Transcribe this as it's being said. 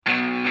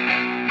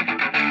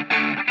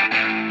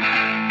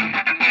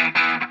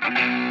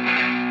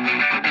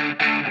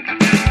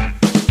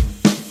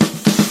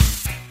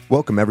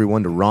Welcome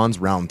everyone to Ron's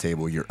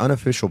Roundtable, your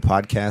unofficial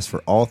podcast for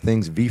all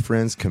things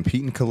V-Friends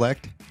Compete and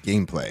Collect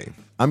gameplay.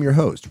 I'm your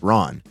host,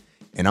 Ron,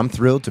 and I'm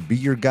thrilled to be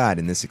your guide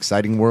in this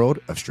exciting world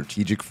of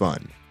strategic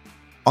fun.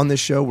 On this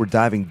show, we're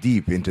diving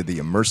deep into the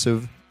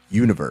immersive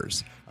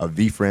universe of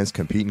V-Friends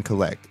Compete and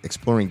Collect,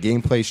 exploring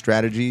gameplay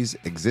strategies,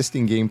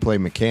 existing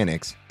gameplay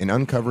mechanics, and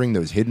uncovering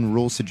those hidden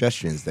rule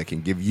suggestions that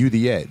can give you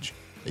the edge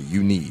that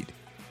you need.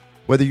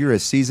 Whether you're a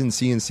seasoned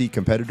CNC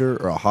competitor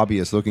or a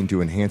hobbyist looking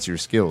to enhance your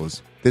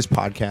skills, this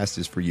podcast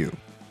is for you.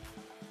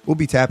 We'll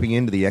be tapping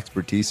into the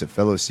expertise of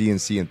fellow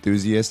CNC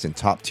enthusiasts and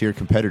top-tier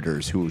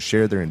competitors who will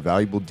share their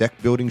invaluable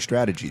deck-building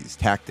strategies,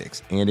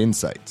 tactics, and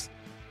insights.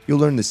 You'll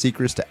learn the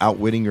secrets to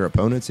outwitting your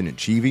opponents and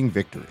achieving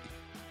victory.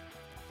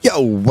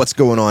 Yo, what's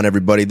going on,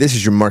 everybody? This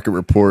is your market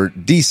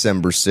report,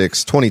 December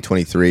 6,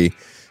 2023,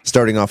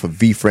 starting off of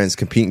V-Friends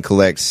Compete and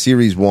Collect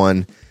Series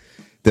 1,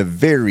 the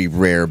very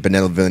rare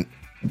Benevolent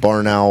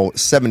Barn Owl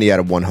 70 out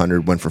of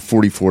 100 went for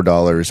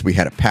 $44. We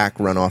had a pack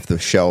run off the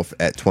shelf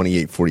at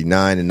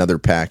 $28.49, another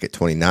pack at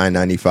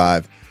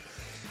 $29.95.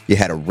 You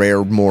had a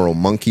rare Moral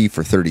Monkey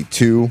for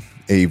 $32,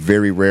 a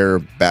very rare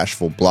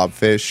Bashful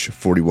Blobfish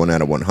 41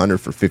 out of 100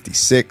 for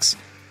 $56.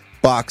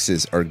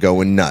 Boxes are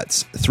going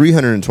nuts.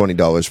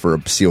 $320 for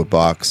a sealed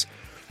box.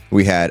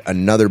 We had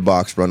another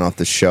box run off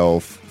the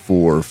shelf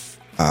for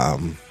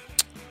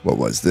what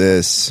was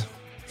this?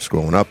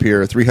 Scrolling up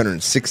here,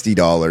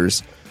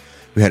 $360.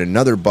 We had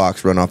another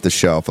box run off the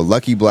shelf, a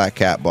Lucky Black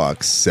Cat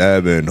box,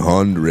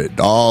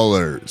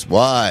 $700.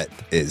 What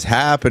is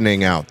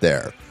happening out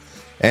there?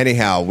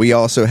 Anyhow, we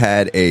also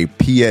had a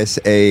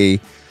PSA,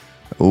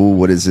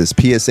 what is this?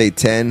 PSA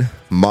 10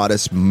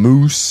 Modest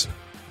Moose,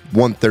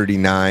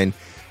 $139.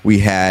 We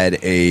had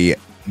a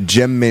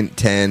Gem Mint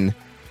 10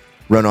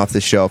 run off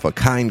the shelf, a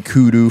Kind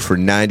Kudu for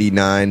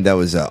 $99. That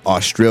was an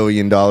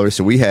Australian dollar.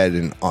 So we had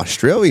an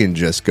Australian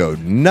just go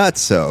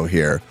nutso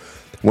here.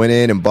 Went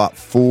in and bought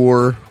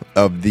 4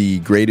 of the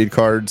graded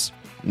cards,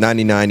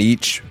 $99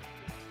 each.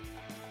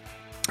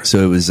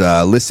 So it was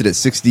listed at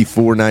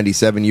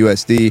 $64.97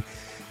 USD,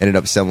 ended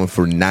up selling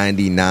for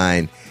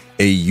 $99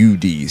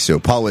 AUD. So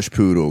Polished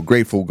Poodle,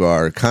 Grateful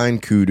Gar,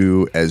 Kind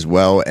Kudu, as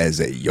well as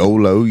a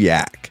YOLO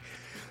Yak.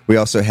 We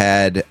also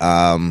had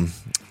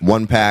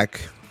one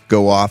pack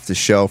go off the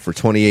shelf for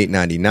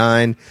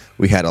 $28.99.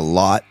 We had a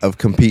lot of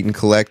Compete and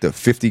Collect of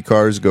 50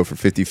 cards go for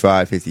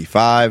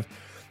 $55.55.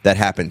 That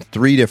happened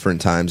 3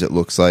 different times, it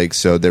looks like.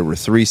 So there were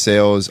 3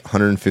 sales,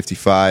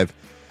 $55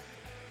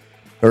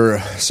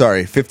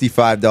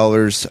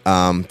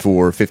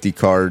 for 50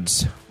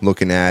 cards.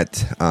 Looking at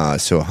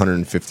so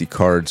 150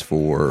 cards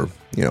for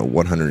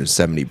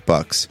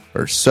 $170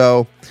 or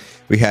so.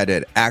 We had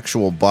an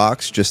actual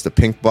box, just a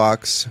pink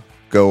box,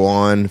 go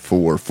on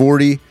for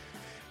 $40.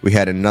 We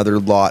had another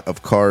lot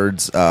of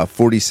cards,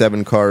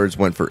 47 cards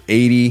went for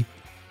 $80,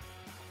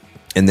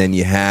 and then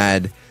you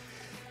had.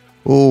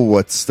 Oh,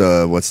 what's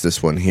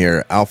this one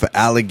here? Alpha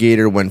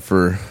Alligator went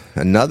for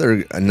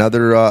another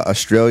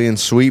Australian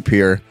sweep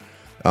here.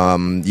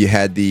 You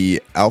had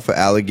the Alpha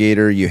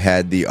Alligator, you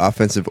had the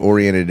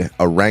offensive-oriented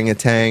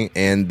Orangutan,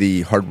 and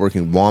the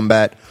hardworking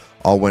Wombat.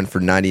 All went for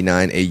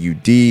 $99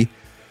 AUD.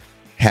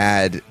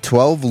 Had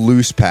 12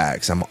 loose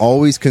packs. I'm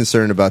always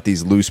concerned about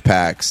these loose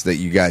packs that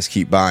you guys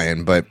keep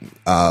buying, but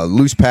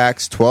loose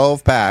packs,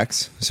 12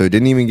 packs. So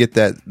didn't even get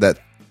that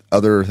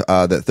other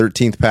that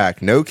 13th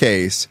pack. No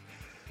case.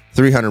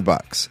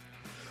 $300.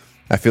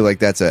 I feel like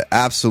that's an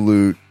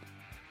absolute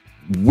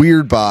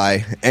weird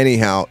buy.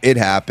 Anyhow, it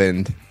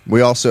happened.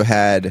 We also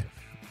had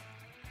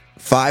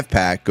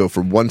 5-pack go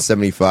for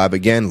 $175.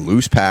 Again,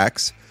 loose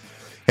packs.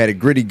 Had a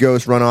Gritty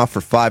Ghost run off for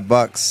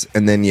 $5,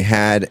 and then you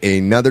had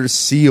another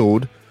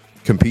sealed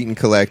Compete and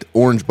Collect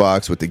orange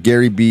box with the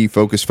Gary B,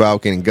 Focus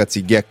Falcon, and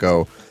Gutsy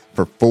Gecko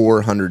for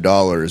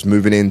 $400.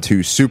 Moving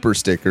into super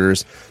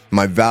stickers,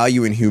 my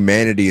value in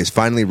humanity is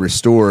finally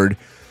restored.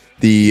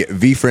 The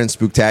V-Friends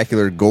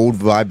Spooktacular Gold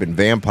Vibe and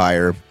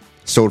Vampire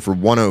sold for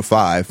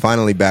 $105,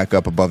 finally back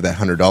up above that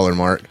 $100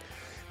 mark.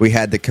 We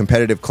had the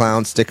Competitive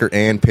Clown sticker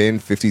and pin,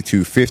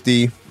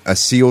 $52.50. A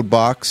sealed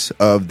box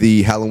of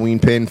the Halloween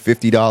pin,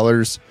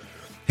 $50.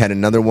 Had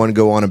another one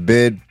go on a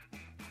bid,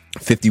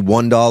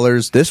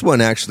 $51. This one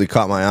actually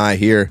caught my eye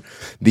here.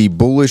 The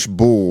Bullish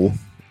Bull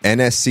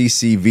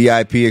NSCC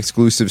VIP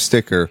exclusive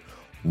sticker,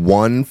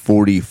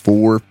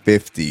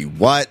 $144.50.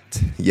 What?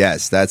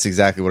 Yes, that's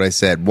exactly what I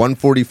said.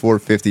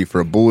 $144.50 for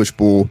a Bullish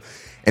Bull,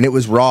 and it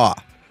was raw,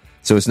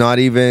 so it's not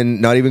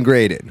even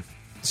graded.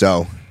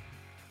 So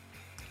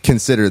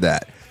consider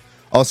that.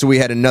 Also, we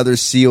had another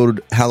sealed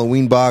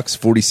Halloween box,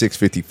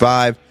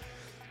 $46.55,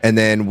 and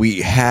then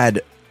we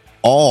had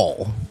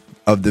all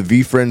of the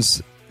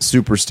V-Friends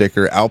Super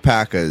Sticker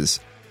alpacas,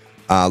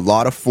 a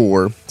lot of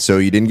 4. So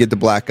you didn't get the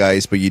black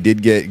ice, but you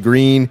did get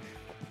green,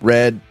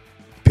 red,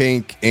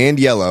 pink, and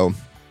yellow,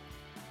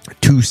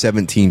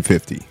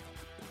 $217.50.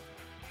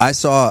 I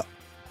saw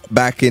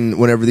back in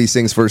whenever these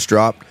things first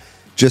dropped,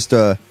 just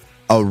a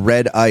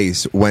red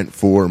ice went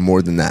for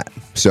more than that.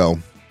 So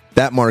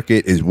that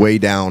market is way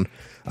down.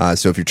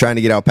 So if you're trying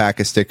to get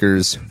alpaca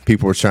stickers,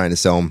 people are trying to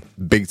sell them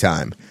big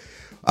time.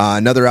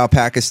 Another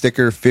alpaca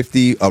sticker,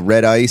 50, a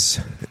red ice.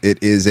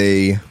 It is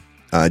a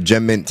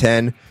Gem Mint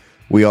 10.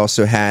 We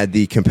also had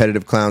the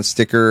competitive clown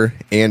sticker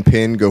and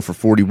pin go for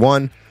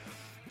 41.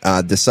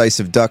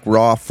 Decisive duck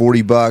raw,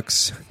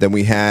 $40. Then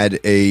we had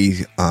a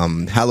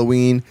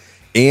Halloween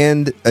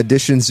and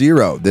edition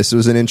 0. This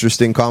was an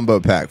interesting combo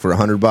pack for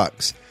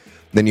 $100.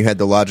 Then you had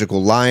the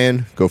logical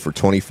lion go for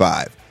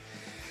 25.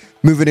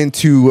 Moving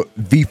into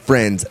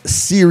VFriends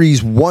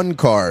Series 1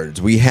 cards,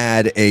 we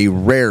had a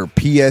rare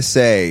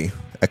PSA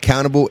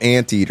accountable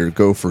anteater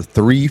go for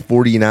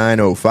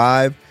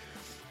 $349.05.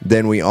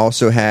 Then we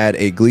also had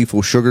a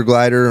Gleeful Sugar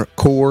Glider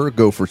core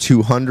go for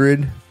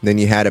 $200. Then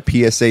you had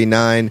a PSA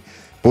 9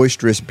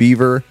 Boisterous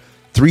Beaver,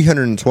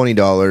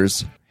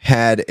 $320.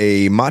 Had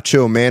a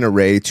Macho Man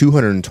Array,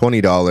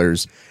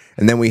 $220.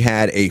 And then we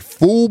had a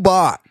full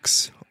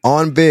box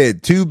on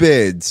bid, 2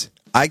 bids.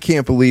 I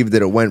can't believe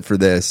that it went for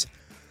this.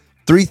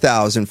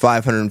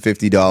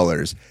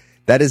 $3,550.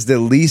 That is the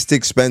least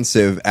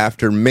expensive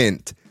after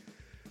mint,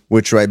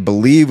 which I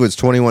believe was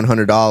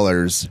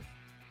 $2,100.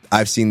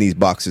 I've seen these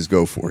boxes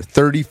go for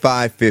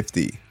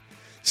 $3,550.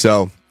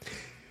 So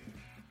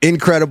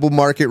incredible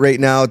market right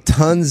now.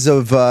 Tons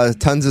of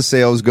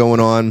sales going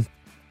on.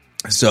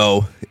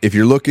 So if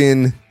you're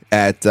looking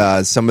at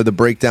some of the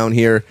breakdown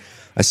here,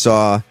 I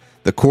saw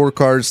the core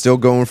cards still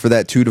going for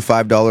that $2 to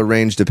 $5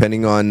 range,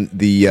 depending on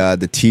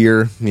the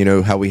tier. You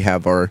know how we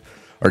have our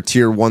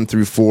tier 1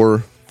 through 4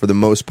 for the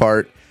most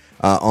part.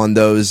 On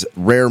those,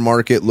 rare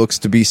market looks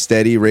to be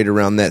steady right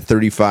around that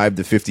 $35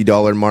 to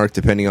 $50 mark,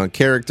 depending on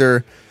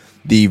character.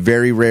 The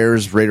very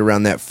rares right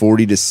around that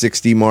 $40 to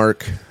 $60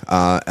 mark.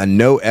 A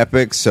no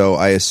epic, so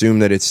I assume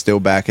that it's still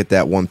back at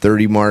that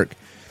 $130 mark.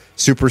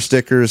 Super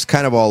stickers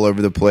kind of all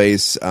over the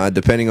place,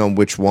 depending on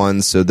which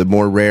ones. So the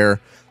more rare,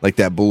 like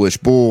that Bullish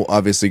Bull,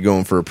 obviously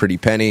going for a pretty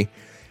penny.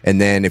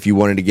 And then if you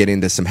wanted to get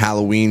into some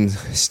Halloween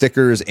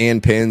stickers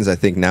and pins, I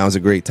think now's a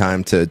great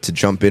time to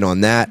jump in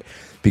on that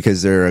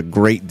because they're a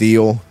great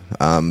deal.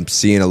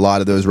 Seeing a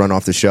lot of those run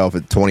off the shelf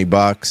at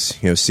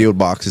 $20. You know, sealed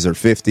boxes are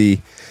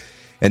 $50.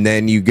 And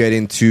then you get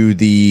into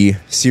the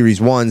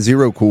Series 1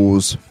 Zero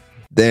Cools,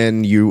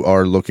 then you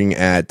are looking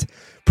at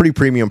pretty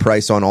premium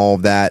price on all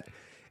of that.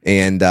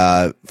 And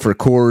for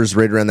cores,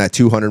 right around that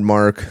 200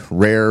 mark.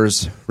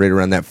 Rares, right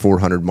around that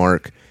 400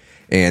 mark.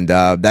 And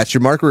that's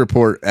your market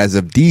report as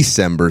of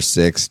December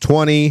 6,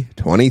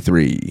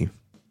 2023.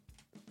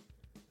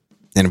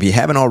 And if you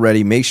haven't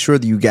already, make sure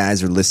that you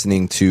guys are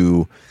listening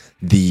to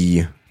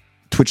the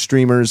Twitch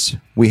streamers.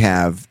 We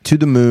have To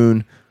The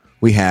Moon.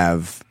 We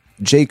have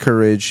Jay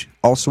Courage,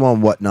 also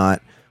on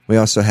Whatnot. We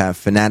also have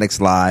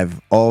Fanatics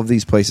Live. All of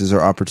these places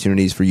are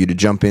opportunities for you to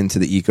jump into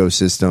the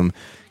ecosystem,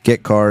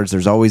 get cards.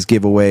 There's always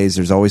giveaways.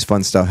 There's always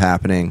fun stuff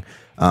happening.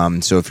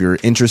 So if you're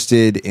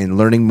interested in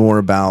learning more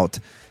about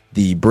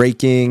the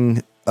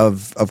breaking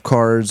of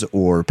cards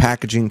or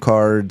packaging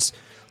cards,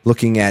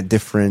 looking at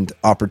different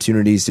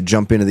opportunities to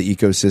jump into the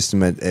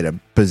ecosystem at a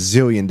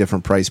bazillion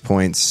different price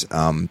points,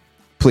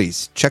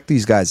 please check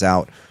these guys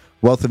out.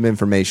 Wealth of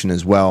information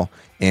as well,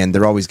 and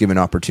they're always giving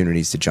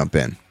opportunities to jump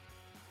in.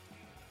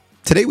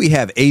 Today we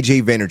have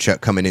AJ Vaynerchuk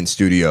coming in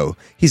studio.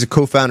 He's a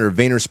co-founder of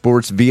Vayner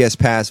Sports, VS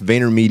Pass,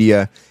 Vayner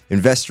Media,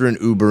 investor in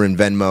Uber and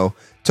Venmo,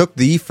 took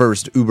the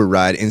first Uber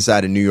ride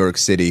inside of New York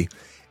City.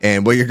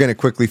 And what you're going to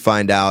quickly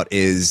find out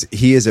is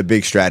he is a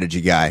big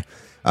strategy guy.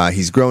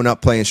 He's grown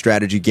up playing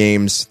strategy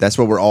games. That's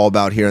what we're all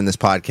about here on this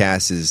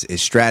podcast is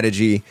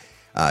strategy,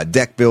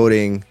 deck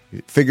building,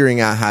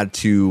 figuring out how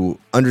to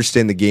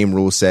understand the game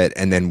rule set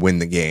and then win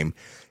the game.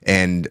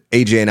 And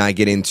AJ and I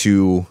get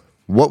into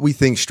what we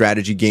think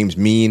strategy games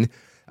mean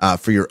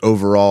for your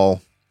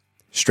overall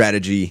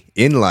strategy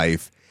in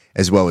life,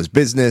 as well as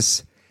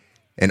business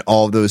and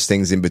all of those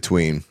things in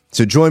between.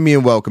 So join me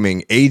in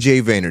welcoming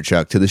AJ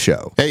Vaynerchuk to the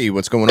show. Hey,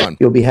 what's going on?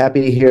 You'll be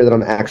happy to hear that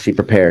I'm actually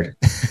prepared.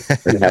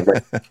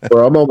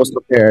 Or I'm almost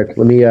prepared.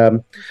 Let me,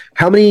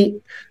 how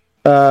many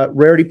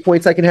rarity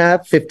points I can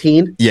have?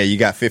 15? Yeah, you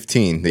got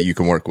 15 that you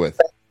can work with.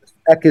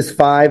 Deck is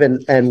 5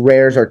 and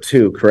rares are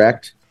 2,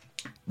 correct?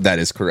 That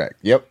is correct.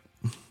 Yep.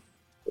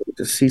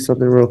 Just see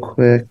something real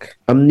quick.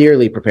 I'm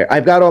nearly prepared.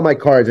 I've got all my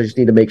cards. I just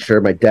need to make sure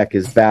my deck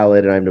is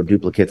valid and I have no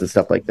duplicates and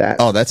stuff like that.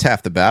 Oh, that's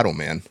half the battle,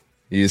 man.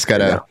 You just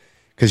gotta,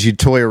 because you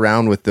toy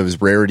around with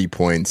those rarity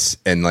points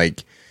and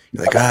like,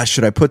 you're like,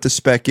 should I put the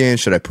spec in?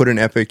 Should I put an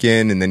epic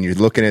in? And then you're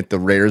looking at the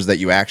rares that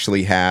you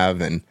actually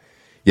have, and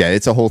yeah,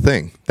 it's a whole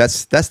thing.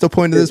 That's the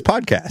point of this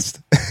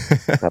podcast.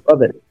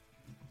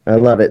 I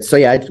love it. So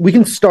yeah, we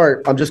can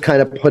start. I'm just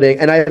kind of putting,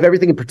 and I have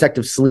everything in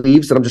protective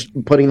sleeves, and I'm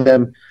just putting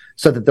them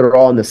so that they're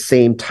all in the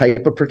same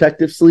type of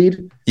protective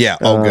sleeve. Yeah,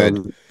 all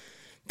good.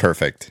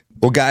 Perfect.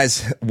 Well,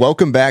 guys,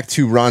 welcome back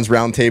to Ron's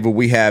Roundtable.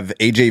 We have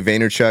AJ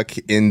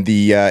Vaynerchuk in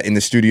the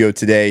studio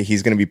today.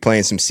 He's going to be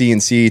playing some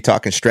CNC,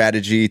 talking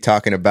strategy,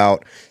 talking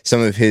about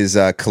some of his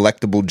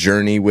collectible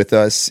journey with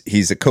us.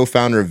 He's a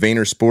co-founder of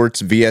Vayner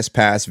Sports, VS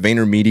Pass,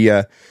 Vayner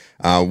Media.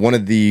 One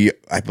of the,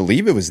 I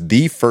believe it was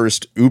the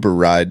first Uber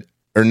ride,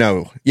 or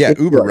no, yeah,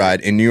 Uber ride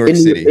in New York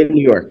City. In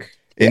New York.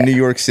 in New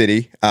York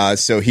City.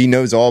 So he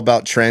knows all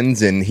about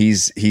trends, and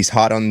he's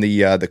hot on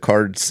the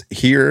cards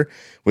here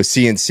with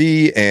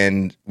CNC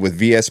and with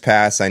VS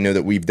Pass. I know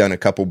that we've done a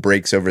couple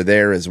breaks over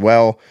there as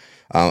well.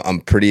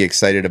 I'm pretty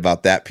excited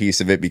about that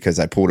piece of it because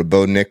I pulled a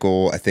Bo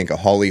Nickel, I think a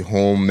Holly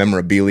Holm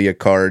memorabilia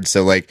card.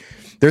 So like,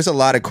 there's a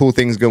lot of cool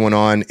things going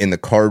on in the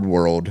card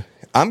world.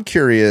 I'm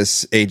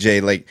curious,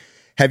 AJ, like,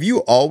 have you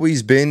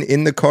always been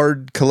in the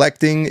card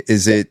collecting?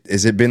 Is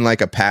it been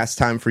like a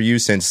pastime for you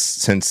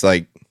since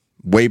like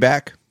way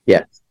back?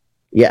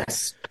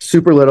 Yes.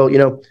 Super little,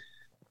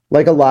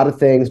 like a lot of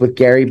things with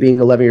Gary being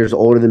 11 years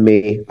older than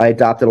me, I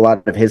adopted a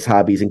lot of his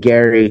hobbies. And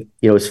Gary,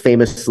 is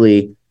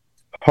famously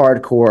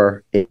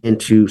hardcore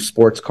into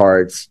sports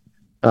cards.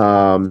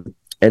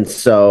 And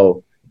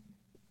so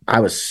I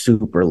was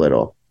super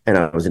little and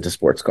I was into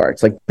sports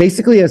cards. Like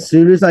basically as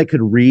soon as I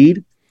could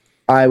read,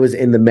 I was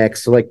in the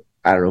mix. So like,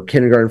 I don't know,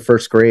 kindergarten,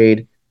 first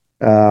grade.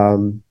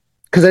 Because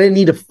I didn't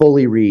need to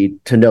fully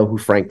read to know who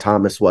Frank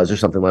Thomas was or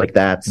something like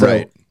that. So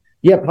right.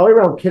 Yeah, probably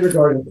around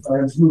kindergarten.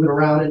 I was moving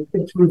around and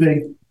it's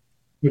moving.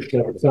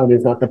 Sound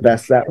is not the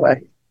best that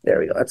way. There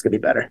we go. That's gonna be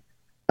better.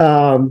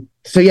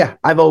 So yeah,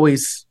 I've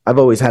always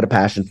had a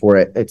passion for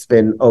it. It's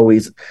been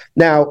always.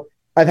 Now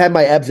I've had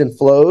my ebbs and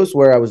flows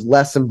where I was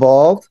less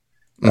involved,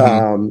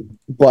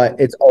 but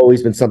it's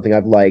always been something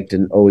I've liked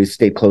and always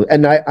stayed close.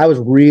 And I was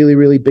really,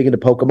 really big into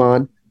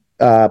Pokemon.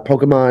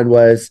 Pokemon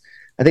was,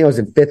 I think I was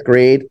in 5th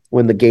grade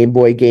when the Game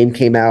Boy game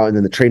came out, and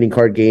then the trading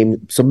card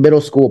game. So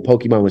middle school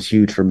Pokemon was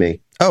huge for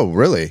me. Oh,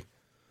 really?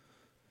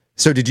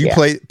 So did you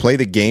play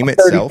the game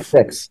itself?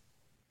 36.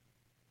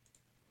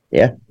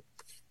 Yeah.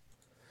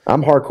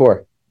 I'm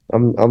hardcore.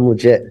 I'm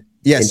legit.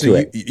 Yeah,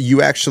 so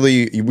you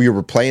actually we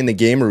were playing the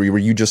game, or were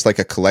you just like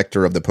a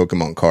collector of the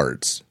Pokemon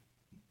cards?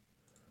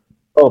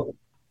 Both.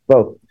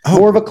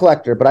 More of a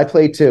collector, but I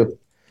played too.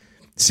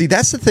 See,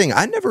 that's the thing.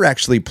 I never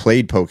actually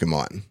played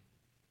Pokemon.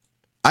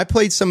 I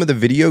played some of the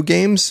video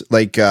games,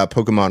 like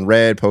Pokemon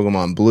Red,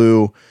 Pokemon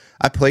Blue.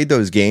 I played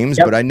those games,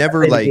 but I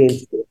never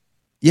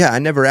I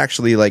never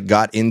actually like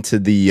got into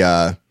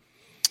the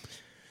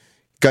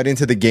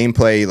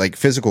gameplay, like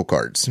physical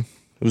cards.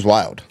 It was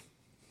wild.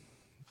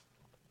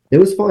 It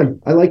was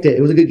fun. I liked it.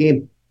 It was a good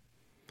game.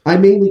 I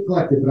mainly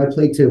collected, but I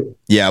played too.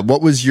 Yeah.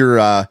 What was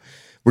your?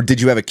 Did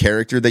you have a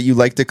character that you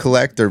liked to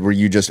collect, or were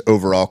you just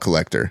overall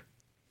collector?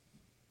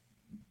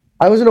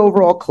 I was an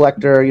overall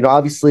collector.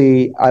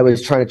 Obviously, I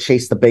was trying to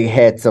chase the big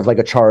hits of like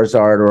a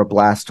Charizard or a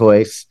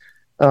Blastoise.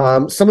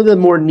 Some of the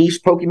more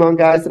niche Pokemon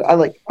guys that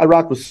I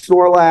rocked with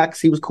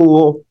Snorlax. He was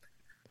cool.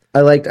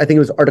 I think it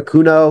was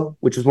Articuno,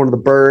 which was one of the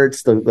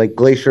birds, the like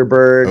glacier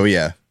bird. Oh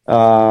yeah.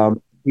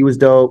 He was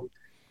dope.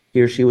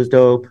 He or she was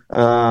dope.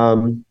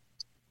 Who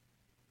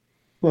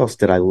else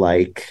did I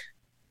like?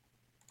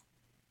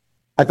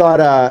 I thought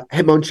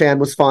Hitmonchan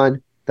was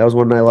fun. That was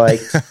one I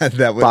liked.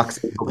 That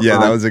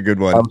was a good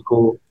one. That was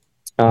cool.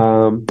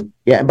 And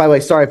by the way,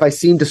 sorry if I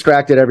seem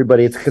distracted,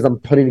 everybody. It's because I'm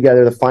putting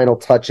together the final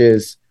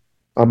touches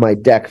on my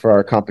deck for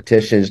our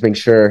competition. Just making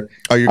sure.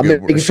 Oh, you're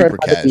good. Making sure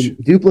I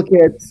find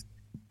duplicates.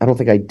 I don't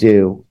think I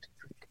do.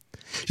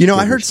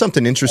 I heard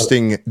something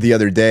interesting the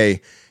other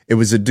day. It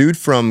was a dude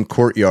from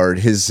Courtyard.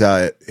 His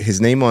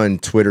name on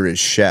Twitter is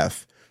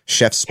Chef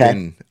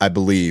Spin, I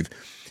believe.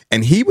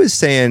 And he was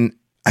saying,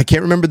 I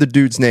can't remember the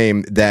dude's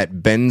name,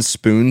 that bends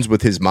spoons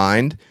with his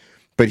mind,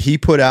 but he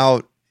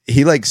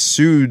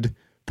sued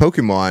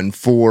Pokemon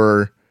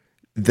for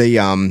the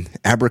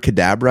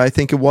Abracadabra, I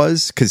think it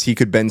was, because he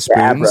could bend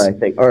spoons. Abra, I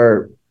think,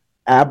 or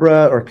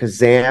Abra or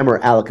Kazam or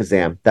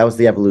Alakazam. That was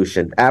the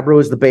evolution. Abra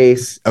was the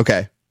base.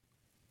 Okay.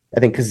 I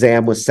think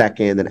Kazam was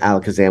second, and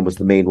Alakazam was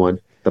the main one.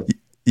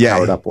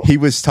 Powered up one. He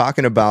was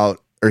talking about,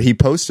 or he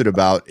posted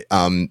about,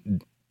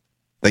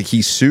 like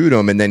he sued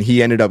him, and then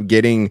he ended up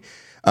getting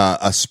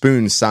a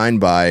spoon signed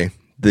by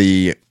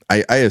the.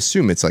 I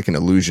assume it's like an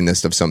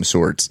illusionist of some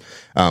sorts.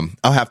 I'll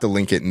have to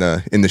link it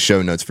in the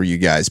show notes for you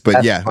guys. But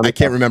I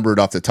can't remember it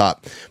off the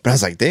top. But I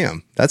was like,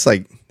 damn, that's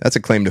a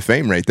claim to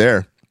fame right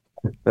there.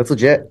 That's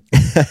legit.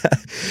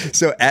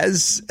 So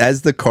as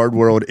the card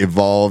world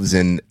evolves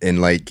and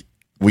like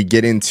we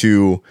get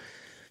into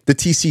the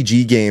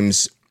TCG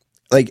games,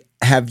 like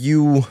have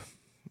you?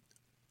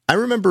 I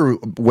remember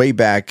way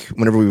back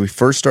whenever we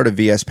first started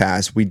VS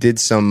Pass, we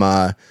did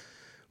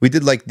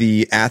like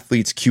the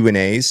athletes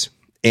Q&As.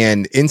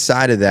 And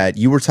inside of that,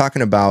 you were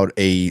talking about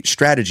a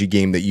strategy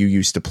game that you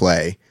used to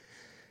play.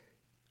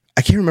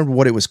 I can't remember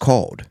what it was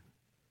called.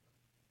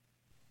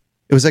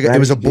 It was like it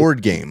was a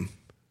board game.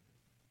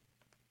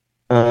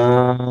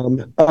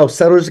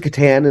 Settlers of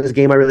Catan is a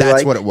game I really like.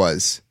 That's what it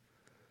was.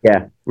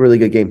 Yeah, really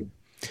good game.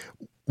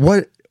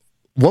 What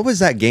was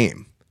that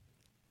game?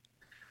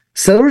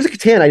 Settlers of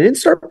Catan, I didn't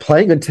start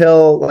playing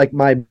until like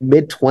my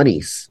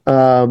mid-20s.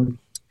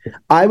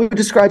 I would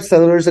describe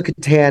Settlers of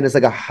Catan as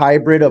like a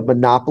hybrid of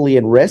Monopoly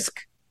and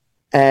Risk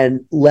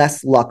and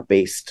less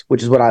luck-based,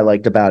 which is what I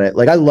liked about it.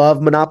 Like, I love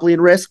Monopoly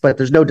and Risk, but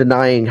there's no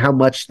denying how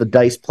much the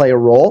dice play a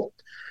role.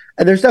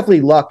 And there's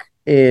definitely luck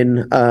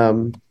in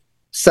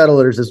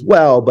Settlers as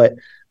well, but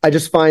I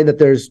just find that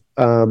there's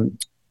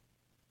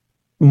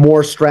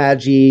more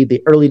strategy.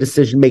 The early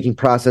decision-making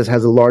process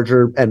has a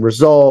larger end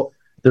result.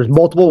 There's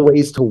multiple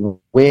ways to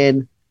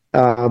win.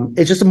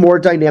 It's just a more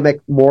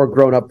dynamic, more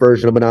grown-up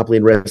version of Monopoly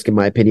and Risk, in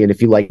my opinion,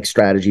 if you like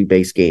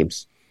strategy-based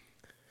games.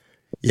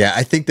 Yeah,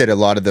 I think that a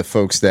lot of the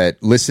folks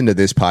that listen to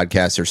this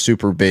podcast are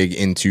super big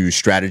into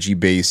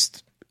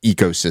strategy-based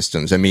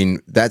ecosystems. I mean,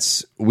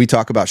 we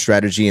talk about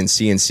strategy in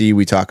CNC.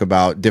 We talk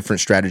about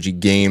different strategy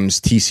games,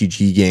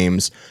 TCG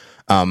games.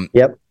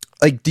 Yep.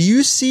 Like, do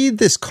you see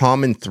this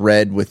common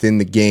thread within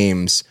the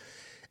games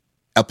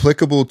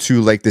applicable to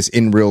like this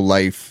in real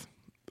life?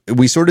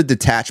 We sort of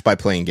detach by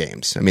playing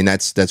games. I mean,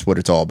 that's what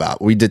it's all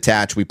about. We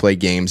detach, we play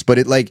games, but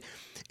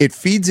it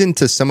feeds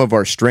into some of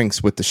our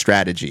strengths with the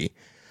strategy.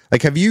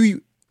 Like, have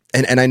you,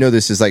 and I know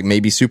this is like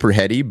maybe super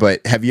heady,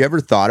 but have you ever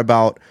thought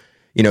about,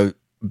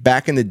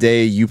 back in the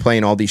day, you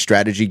playing all these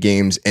strategy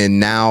games,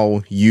 and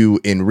now you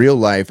in real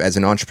life as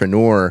an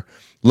entrepreneur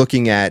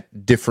looking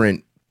at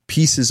different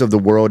pieces of the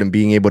world and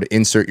being able to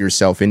insert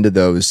yourself into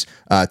those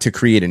to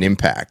create an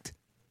impact?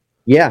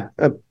 Yeah.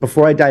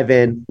 Before I dive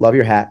in, love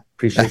your hat.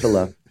 Appreciate the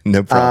love.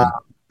 No problem.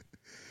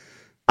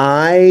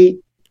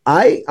 I'm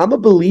a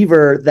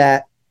believer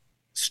that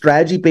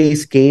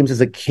strategy-based games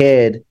as a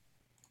kid,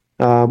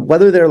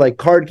 whether they're like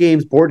card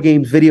games, board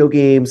games, video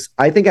games,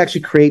 I think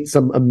actually create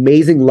some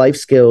amazing life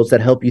skills that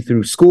help you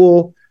through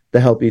school, that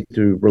help you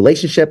through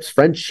relationships,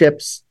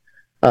 friendships,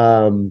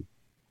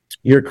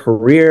 your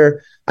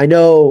career. I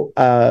know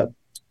a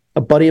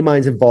buddy of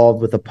mine's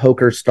involved with a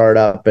poker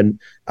startup, and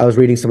I was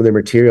reading some of their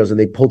materials, and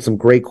they pulled some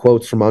great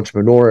quotes from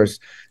entrepreneurs.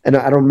 And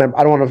I don't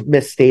want to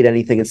misstate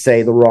anything and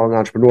say the wrong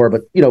entrepreneur,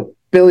 but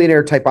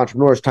billionaire type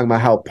entrepreneurs talking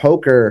about how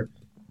poker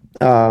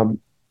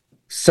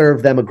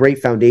served them a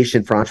great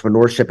foundation for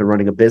entrepreneurship and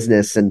running a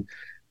business. And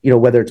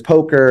whether it's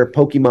poker,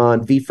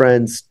 Pokemon,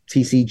 VFriends,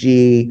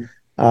 TCG,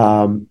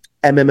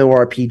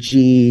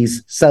 MMORPGs,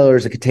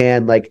 Settlers of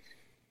Catan, like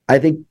I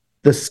think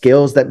the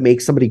skills that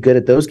make somebody good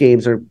at those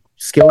games are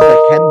skills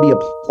that can be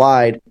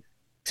applied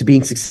to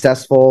being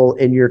successful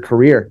in your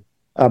career.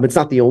 It's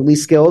not the only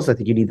skills. I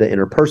think you need the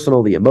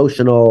interpersonal, the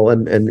emotional,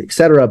 and et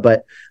cetera.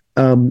 But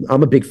I'm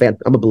a big fan.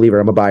 I'm a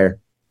believer. I'm a buyer.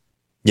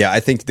 Yeah,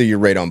 I think that you're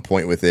right on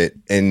point with it.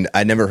 And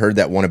I never heard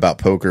that one about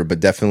poker, but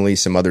definitely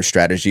some other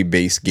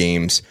strategy-based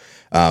games.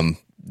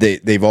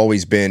 They've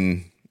always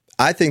been,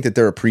 I think that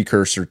they're a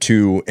precursor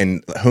to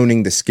and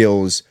honing the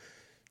skills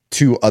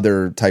to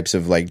other types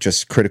of like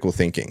just critical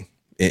thinking,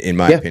 in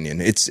my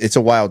opinion. It's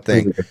a wild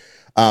thing.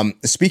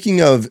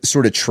 Speaking of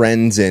sort of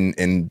trends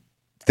and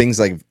things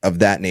like of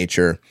that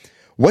nature,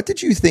 what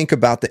did you think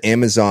about the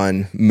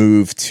Amazon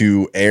move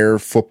to air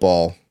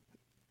football,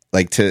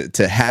 like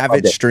to have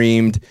it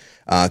streamed,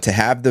 to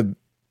have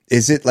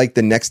is it like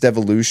the next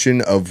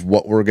evolution of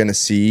what we're going to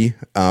see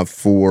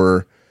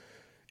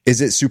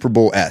is it Super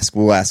Bowl-esque?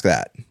 We'll ask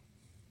that.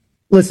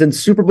 Listen,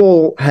 Super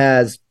Bowl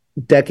has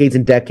decades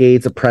and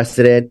decades of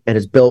precedent and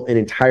has built an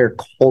entire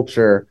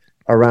culture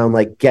around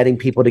like getting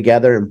people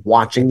together and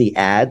watching the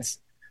ads.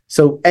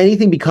 So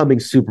anything becoming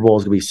Super Bowl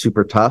is going to be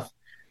super tough.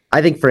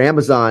 I think for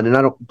Amazon, and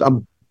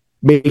I'm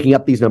making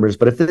up these numbers,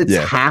 but if it's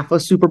half a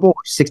Super Bowl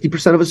or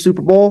 60% of a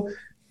Super Bowl,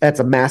 that's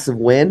a massive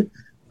win.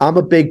 I'm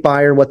a big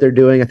buyer in what they're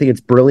doing. I think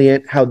it's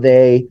brilliant how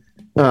they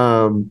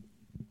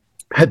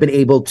have been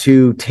able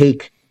to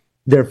take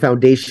their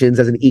foundations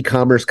as an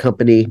e-commerce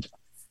company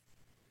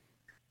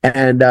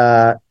and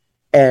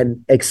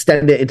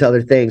extend it into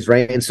other things,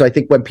 right? And so I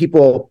think when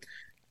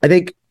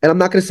and I'm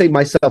not going to say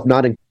myself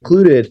not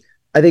included,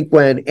 I think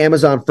when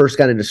Amazon first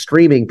got into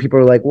streaming, people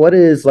are like, what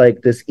is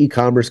like this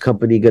e-commerce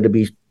company going to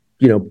be,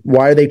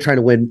 why are they trying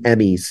to win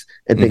Emmys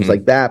and things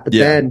like that? But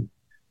then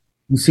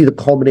you see the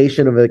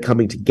culmination of it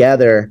coming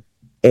together,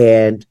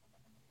 and,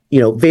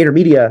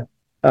 VaynerMedia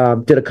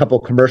did a couple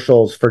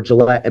commercials for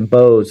Gillette and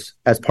Bose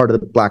as part of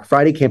the Black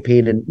Friday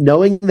campaign. And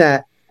knowing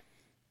that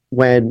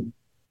when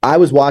I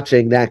was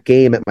watching that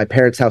game at my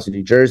parents' house in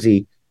New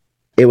Jersey,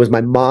 it was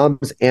my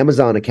mom's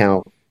Amazon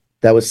account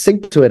that was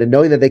synced to it, and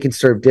knowing that they can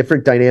serve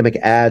different dynamic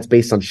ads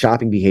based on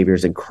shopping behavior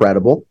is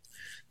incredible.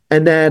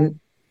 And then,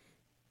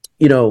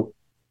 being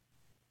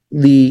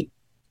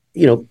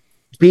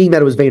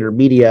that it was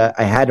VaynerMedia,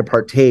 I had to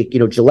partake.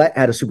 Gillette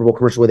had a Super Bowl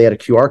commercial where they had a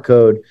QR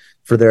code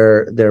for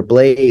their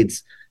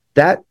blades.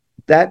 That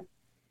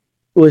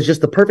was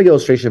just the perfect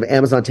illustration of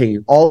Amazon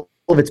taking all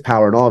of its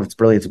power and all of its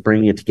brilliance and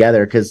bringing it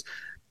together, because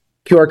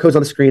QR code's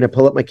on the screen. I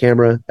pull up my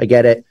camera. I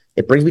get it.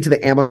 It brings me to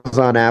the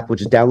Amazon app,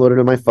 which is downloaded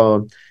on my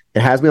phone.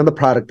 It has me on the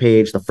product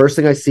page. The first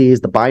thing I see is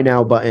the buy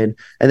now button,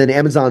 and then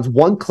Amazon's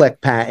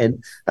one-click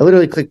patent. I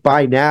literally click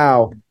buy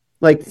now,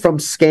 like from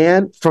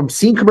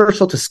seeing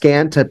commercial to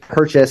scan to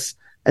purchase,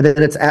 and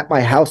then it's at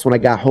my house when I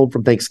got home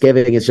from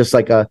Thanksgiving. It's just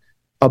like a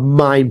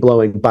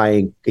mind-blowing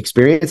buying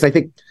experience. I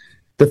think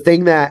the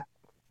thing that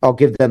I'll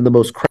give them the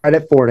most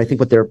credit for, and I think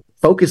what they're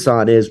focused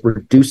on, is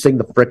reducing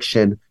the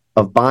friction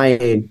of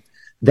buying.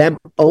 Them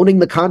owning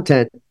the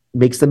content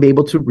makes them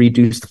able to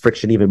reduce the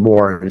friction even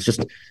more. And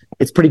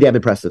it's pretty damn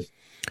impressive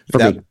for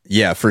me.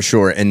 Yeah, for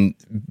sure. And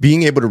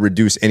being able to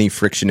reduce any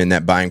friction in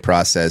that buying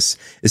process,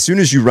 as soon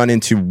as you run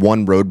into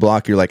one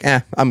roadblock, you're like,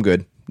 I'm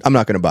good. I'm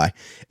not going to buy.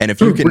 And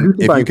if you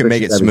can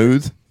make it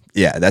smooth,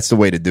 yeah, that's the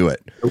way to do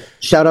it.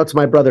 Shout out to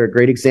my brother. A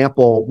great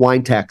example,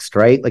 wine text,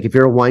 right? Like if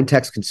you're a wine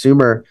text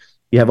consumer,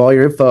 you have all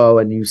your info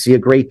and you see a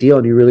great deal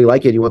and you really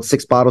like it. You want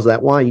 6 bottles of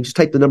that wine. You just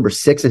type the number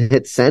 6 and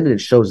hit send and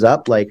it shows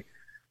up. Like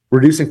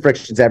reducing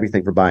friction is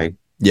everything for buying.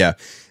 Yeah.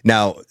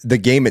 Now the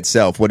game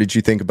itself, what did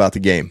you think about the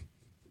game?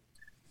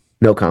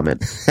 No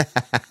comment.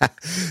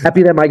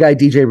 Happy that my guy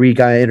DJ Reed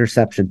got an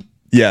interception.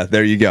 Yeah,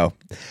 there you go.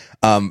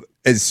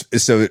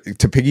 So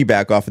to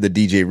piggyback off of the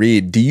DJ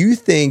Reed, do you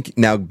think,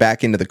 now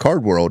back into the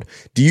card world,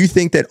 do you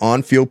think that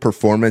on-field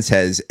performance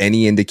has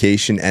any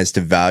indication as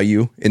to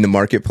value in the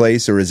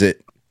marketplace, or is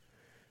it?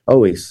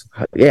 Always.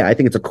 Yeah, I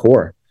think it's a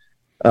core.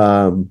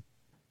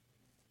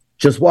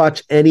 Just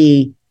watch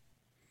any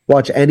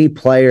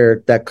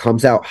player that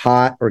comes out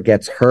hot or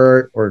gets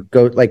hurt or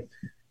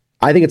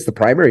I think it's the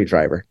primary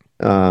driver.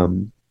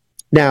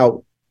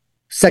 Now,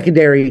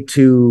 secondary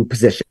to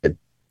position.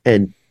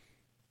 And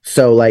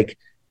so like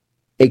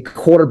a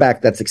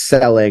quarterback that's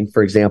excelling,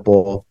 for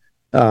example,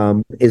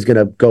 is going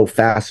to go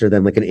faster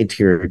than like an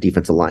interior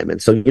defensive lineman.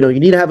 So, you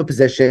need to have a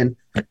position.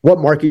 What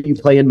market you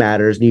play in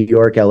matters, New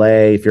York,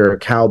 LA, if you're a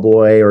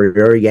Cowboy or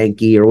you're a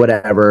Yankee or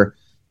whatever.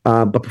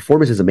 But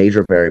performance is a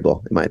major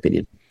variable, in my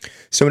opinion.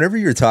 So whenever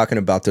you're talking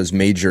about those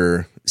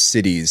major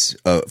cities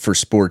for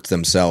sports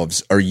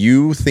themselves, are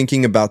you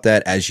thinking about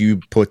that as you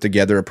put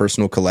together a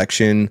personal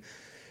collection?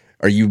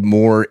 Are you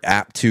more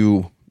apt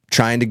to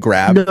trying to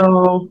grab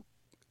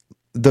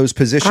those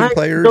position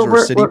players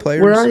or city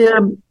players?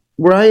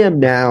 Where I am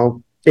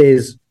now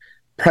is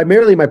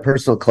primarily my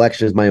personal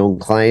collection is my own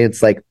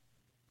clients. Like,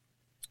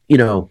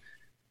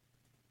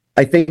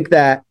 I think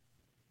that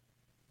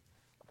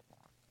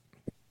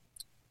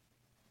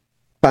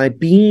by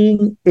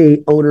being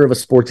a owner of a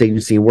sports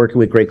agency and working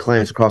with great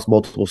clients across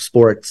multiple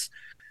sports,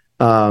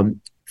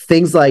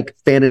 things like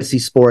fantasy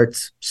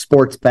sports,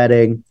 sports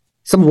betting,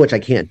 some of which I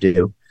can't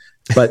do,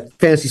 but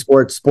fantasy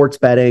sports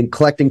betting,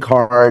 collecting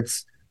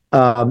cards,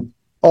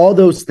 all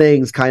those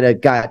things kind of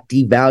got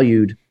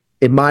devalued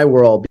in my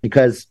world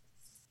because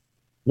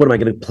what am I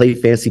going to play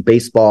fantasy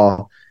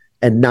baseball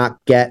and not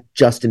get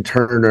Justin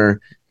Turner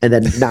and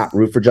then not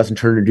root for Justin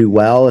Turner to do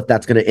well if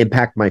that's going to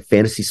impact my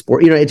fantasy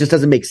sport? It just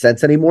doesn't make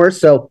sense anymore.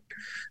 So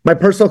my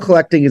personal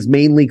collecting is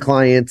mainly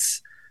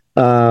clients.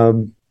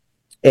 And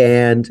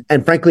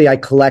frankly, I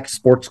collect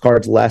sports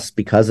cards less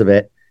because of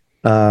it.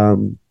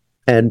 And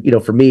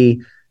for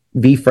me,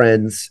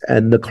 VFriends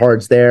and the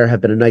cards there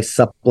have been a nice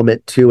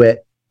supplement to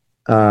it.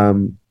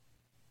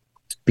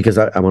 Because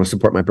I want to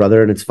support my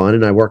brother and it's fun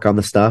and I work on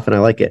the stuff and I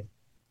like it.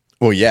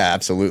 Well, yeah,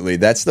 absolutely.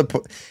 That's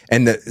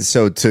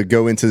so to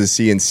go into the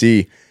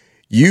CNC,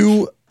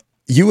 you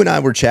and I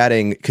were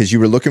chatting because you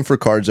were looking for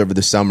cards over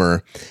the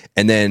summer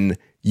and then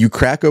you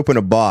crack open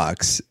a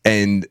box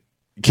and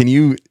can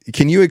you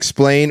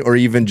explain or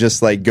even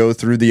just like go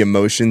through the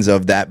emotions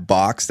of that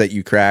box that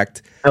you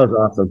cracked? That was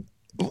awesome.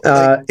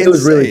 It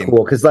was really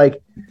cool because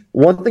like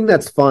one thing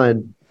that's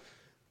fun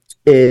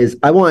is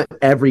I want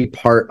every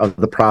part of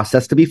the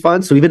process to be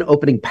fun. So even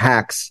opening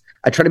packs,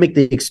 I try to make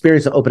the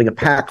experience of opening a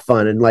pack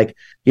fun and like,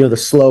 the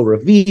slow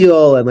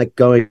reveal and like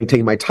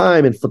taking my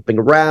time and flipping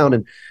around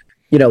and,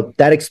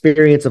 that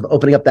experience of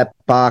opening up that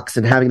box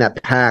and having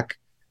that pack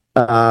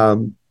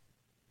and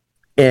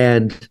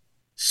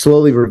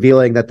slowly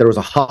revealing that there was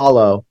a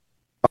hollow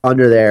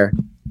under there.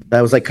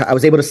 That was like, I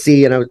was able to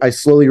see and I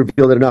slowly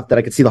revealed it enough that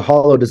I could see the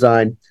hollow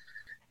design.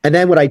 And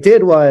then what I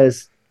did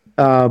was,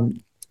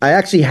 I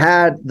actually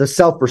had the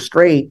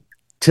self-restraint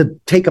to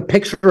take a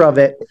picture of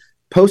it,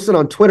 post it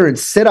on Twitter and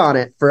sit on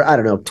it for,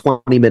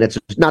 20 minutes,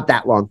 not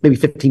that long, maybe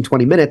 15,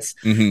 20 minutes.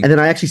 Mm-hmm. And then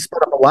I actually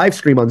spun up a live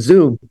stream on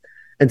Zoom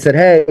and said,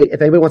 hey,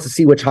 if anybody wants to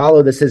see which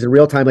hollow this is in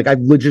real time, like I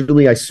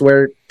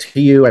swear to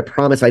you, I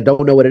promise I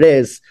don't know what it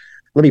is.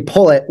 Let me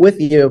pull it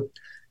with you.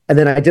 And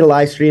then I did a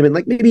live stream and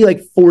maybe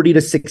 40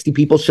 to 60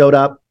 people showed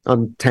up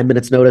on 10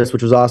 minutes notice,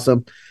 which was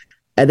awesome.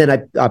 And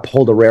then I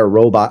pulled a rare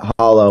robot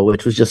hollow,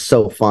 which was just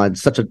so fun.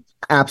 Such an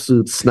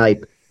absolute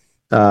snipe.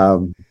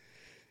 And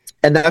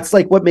that's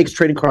what makes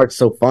trading cards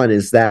so fun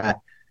is that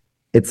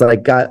it's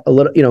got a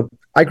little,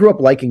 I grew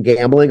up liking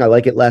gambling. I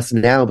like it less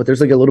now, but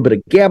there's a little bit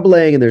of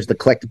gambling and there's the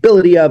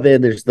collectability of it.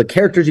 And there's the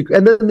characters.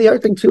 And then the other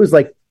thing too is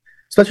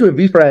especially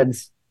with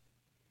VFriends,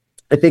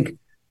 I think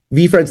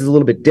VFriends is a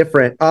little bit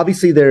different.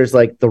 Obviously there's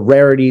the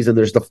rarities and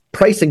there's the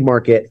pricing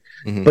market,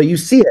 mm-hmm. but you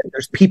see it.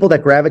 There's people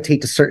that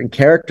gravitate to certain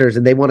characters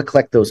and they want to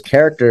collect those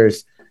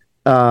characters.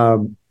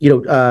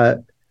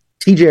 TJ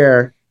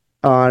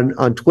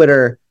on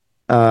Twitter,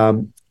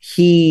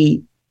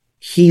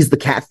 he's the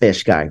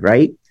catfish guy,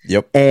 right?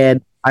 Yep.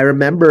 And I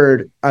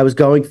remembered I was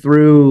going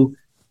through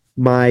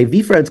my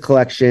VFriends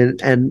collection,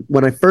 and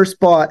when I first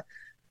bought,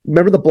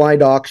 remember the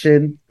blind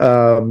auction,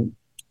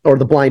 or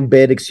the blind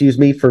bid, excuse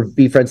me, for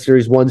VFriends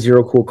Series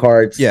 1-0 cool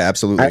cards. Yeah,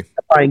 absolutely. I was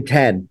buying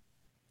 10.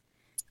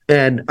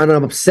 And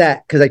I'm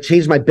upset because I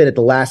changed my bid at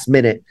the last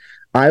minute.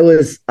 I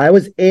was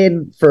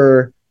in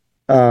for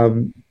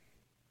 50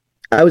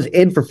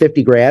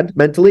 grand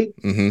mentally.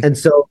 Mm-hmm. And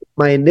so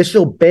my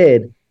initial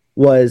bid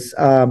was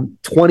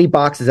 20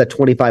 boxes at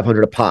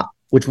 2,500 a pop,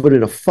 which would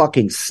have been a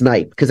fucking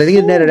snipe because I think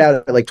it netted out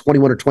at like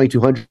 21 or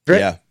 2,200.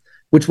 Yeah.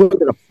 Which would have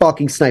been a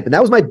fucking snipe. And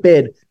that was my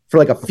bid for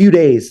like a few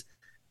days.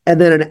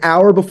 And then an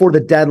hour before the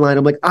deadline,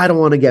 I'm like, I don't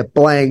want to get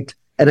blanked.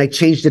 And I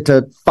changed it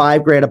to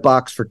 $5,000 a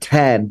box for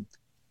 10.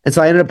 And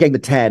so I ended up getting the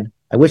 10.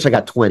 I wish I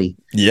got 20.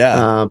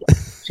 Yeah.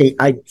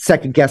 I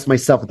second guessed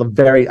myself with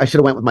I should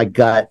have went with my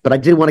gut, but I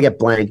didn't want to get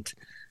blanked.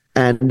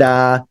 And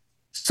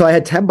so I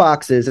had 10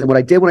 boxes. And what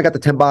I did when I got the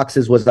 10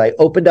 boxes was I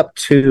opened up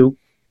 2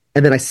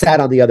 and then I sat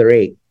on the other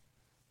 8.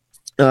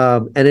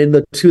 And in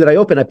the 2 that I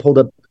opened, I pulled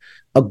up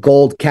a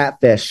gold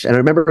catfish. And I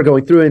remember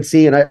going through it and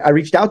seeing, I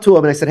reached out to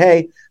him and I said,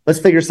 hey, let's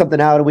figure something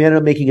out. And we ended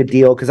up making a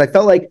deal because I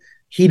felt like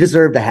he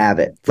deserved to have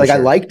it. Like sure. I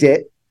liked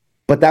it,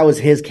 but that was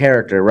his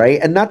character, right?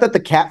 And not that the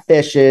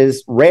catfish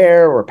is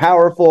rare or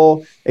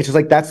powerful. It's just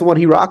like that's the one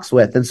he rocks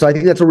with. And so I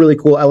think that's a really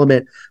cool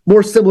element,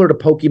 more similar to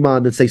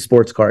Pokemon than, say,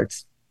 sports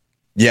cards.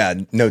 Yeah,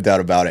 no doubt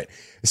about it.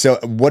 So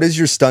what does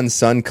your Stun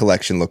Sun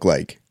collection look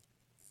like?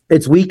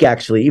 It's weak,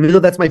 actually, even though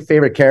that's my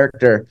favorite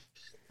character.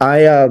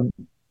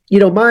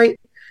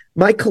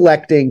 My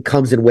collecting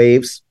comes in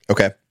waves.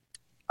 Okay.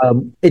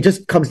 It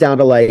just comes down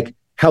to like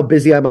how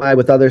busy am I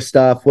with other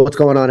stuff, what's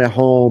going on at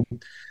home.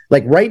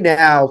 Like right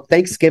now,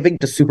 Thanksgiving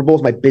to Super Bowl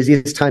is my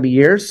busiest time of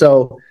year.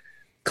 So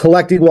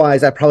collecting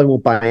wise, I probably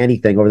won't buy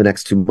anything over the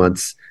next 2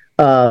 months.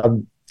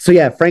 So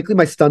yeah, frankly,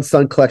 my Stun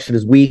Sun collection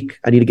is weak.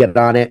 I need to get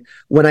on it.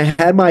 When I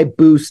had my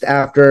boost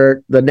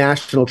after the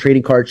National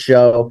Trading Card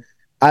Show,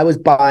 I was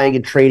buying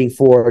and trading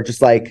for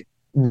just like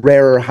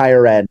rarer,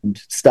 higher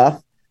end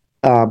stuff.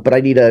 But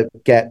I need to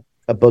get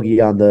a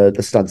boogie on the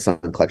Stun Sun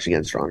collection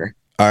getting stronger.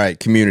 All right,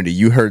 community,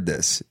 you heard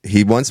this.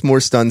 He wants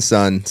more Stun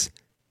Suns.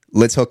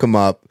 Let's hook him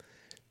up.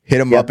 Hit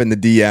him up in the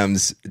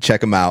DMs.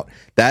 Check him out.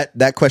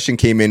 That question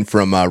came in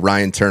from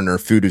Ryan Turner,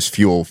 Food is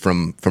Fuel,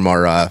 from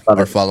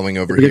our following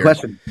over here. Good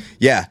question.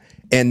 Yeah.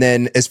 And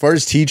then as far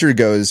as teacher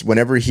goes,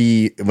 whenever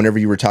you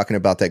were talking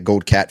about that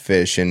gold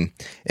catfish, and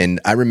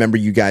I remember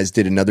you guys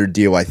did another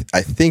deal. I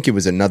think it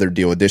was another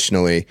deal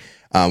additionally,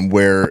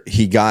 where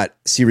he got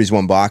Series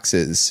 1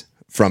 boxes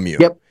from you.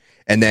 Yep.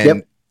 And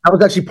then I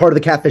was actually part of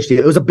the catfish deal.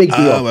 It was a big deal.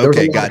 Oh,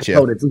 okay, gotcha.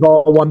 It was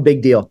all one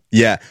big deal.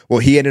 Yeah. Well,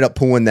 he ended up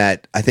pulling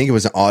that. I think it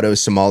was an auto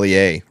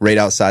sommelier right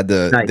outside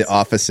the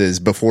offices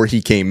before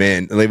he came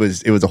in. It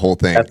was a whole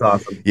thing. That's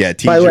awesome. Yeah,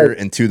 Teacher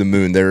and To the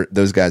Moon.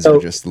 Those guys are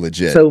just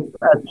legit. So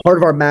as part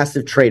of our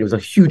massive trade, it was a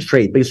huge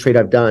trade, biggest trade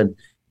I've done.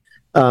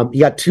 He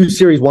got 2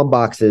 Series 1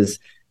 boxes,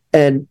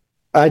 and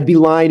I'd be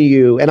lying to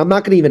you, and I'm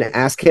not going to even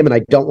ask him, and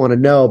I don't want to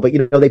know. But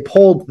they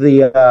pulled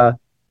the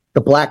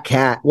black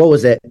cat. What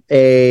was it?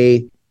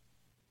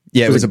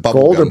 Yeah, it was a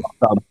bubble gum.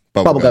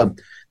 Bubble gum.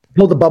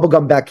 Pulled the bubble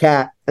gum back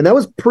cat, and that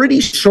was pretty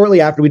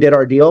shortly after we did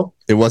our deal.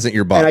 It wasn't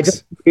your box. And I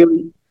just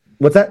really,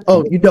 what's that?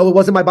 Oh, it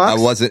wasn't my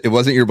box. It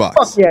wasn't your box.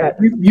 Fuck yeah,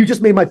 you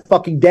just made my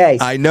fucking day.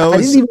 I know.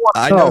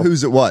 I know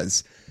whose it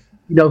was.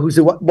 You know who's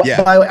it was.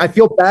 Yeah. I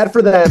feel bad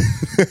for them.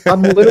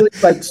 I'm literally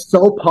like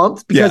so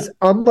pumped because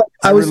I'm like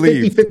I was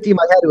 50-50 in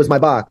my head. It was my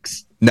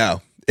box.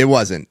 No. It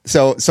wasn't.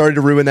 So sorry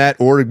to ruin that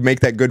or make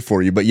that good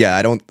for you. But yeah,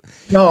 I don't.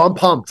 No, I'm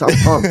pumped. You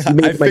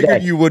made I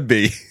figured you would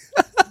be.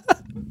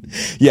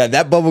 Yeah,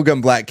 that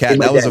bubblegum black cat,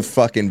 that was a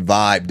fucking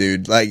vibe,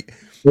 dude. Like,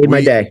 made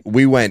my day.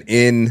 We went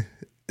in.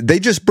 They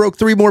just broke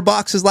 3 more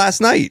boxes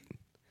last night.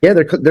 Yeah,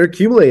 they're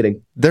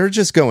accumulating. They're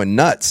just going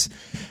nuts.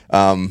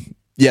 I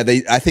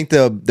think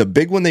the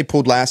big one they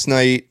pulled last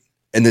night,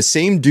 and the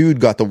same dude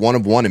got the 1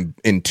 of 1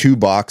 in 2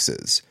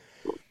 boxes.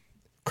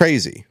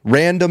 Crazy.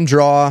 Random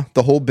draw,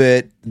 the whole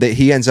bit. That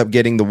he ends up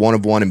getting the 1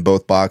 of 1 in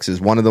both boxes.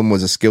 One of them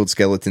was a Skilled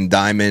Skeleton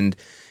Diamond,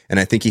 and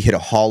I think he hit a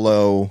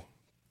hollow.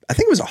 I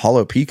think it was a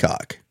hollow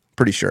peacock.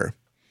 Pretty sure.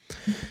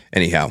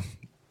 Anyhow.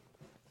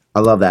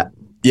 I love that.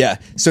 Yeah.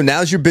 So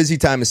now's your busy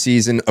time of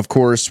season, of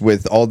course,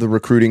 with all the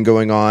recruiting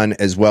going on,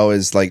 as well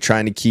as like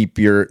trying to keep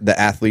the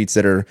athletes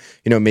that are,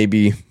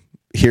 maybe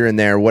here and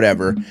there,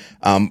 whatever.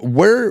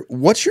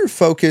 What's your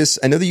focus?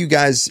 I know that you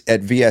guys at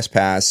VS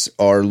Pass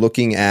are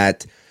looking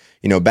at,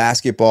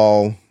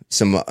 basketball,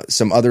 some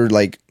other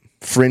like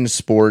fringe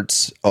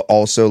sports,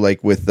 also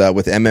like with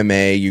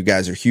MMA. You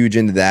guys are huge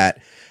into that.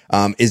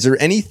 Is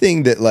there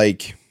anything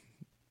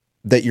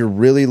that you're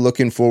really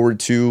looking forward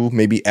to?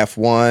 Maybe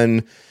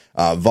F1,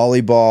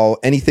 volleyball,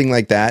 anything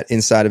like that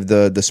inside of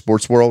the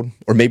sports world,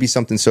 or maybe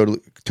something so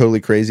totally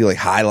crazy like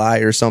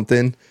highlight or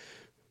something.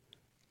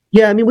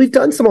 Yeah, I mean, we've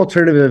done some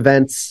alternative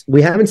events.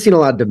 We haven't seen a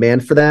lot of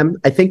demand for them.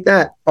 I think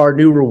that our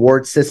new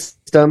reward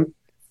system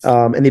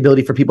and the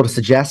ability for people to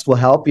suggest will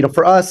help.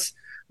 For us,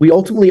 we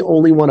ultimately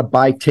only want to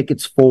buy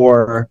tickets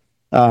for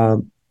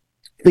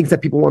things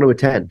that people want to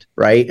attend,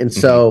 right? And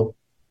so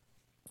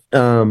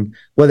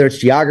whether it's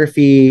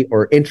geography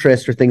or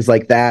interest or things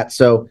like that.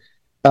 So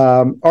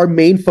our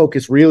main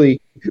focus really,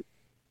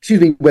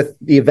 with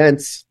the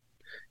events,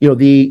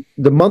 the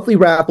monthly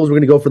raffles, we're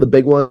going to go for the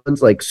big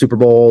ones like Super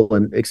Bowl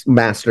and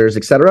Masters,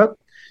 etc.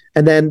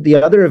 And then the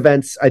other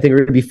events, I think, are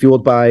going to be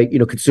fueled by,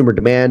 consumer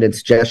demand and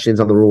suggestions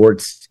on the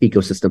rewards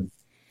ecosystem.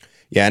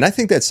 Yeah, and I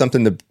think that's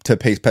something to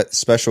pay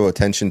special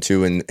attention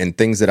to, and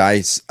things that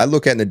I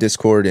look at in the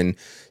Discord, and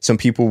some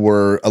people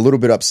were a little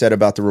bit upset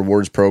about the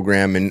rewards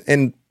program,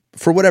 and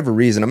for whatever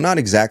reason, I'm not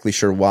exactly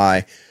sure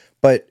why,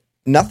 but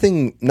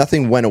nothing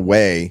went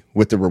away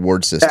with the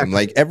reward system. Exactly.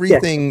 Like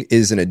everything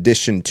is an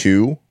addition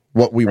to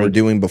what we were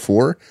doing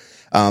before.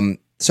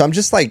 So I'm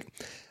just like,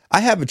 I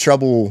have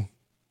trouble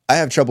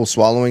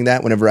swallowing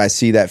that whenever I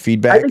see that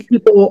feedback.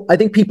 I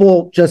think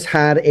people just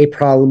had a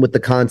problem with the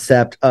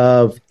concept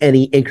of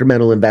any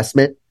incremental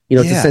investment.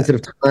 It's a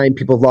sensitive time.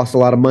 People have lost a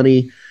lot of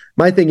money.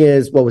 My thing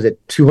is, what was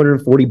it,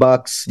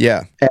 $240?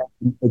 Yeah. And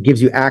it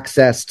gives you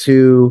access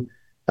to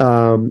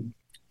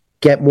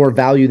get more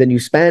value than you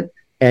spent,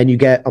 and you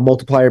get a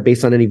multiplier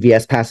based on any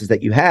VS passes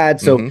that you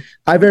had. So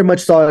I very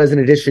much saw it as an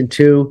addition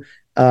to.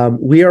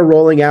 We are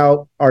rolling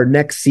out our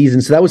next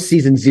season. So that was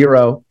season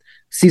 0.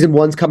 Season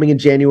 1's coming in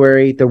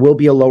January. There will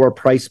be a lower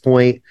price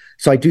point.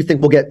 So I do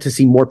think we'll get to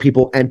see more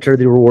people enter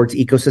the rewards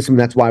ecosystem. And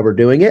that's why we're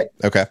doing it.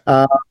 Okay.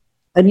 And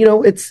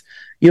it's,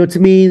 to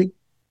me,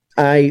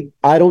 I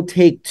don't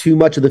take too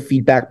much of the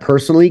feedback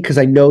personally, because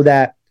I know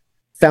that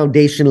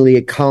foundationally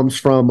it comes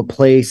from a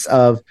place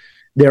of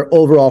their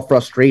overall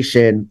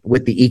frustration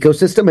with the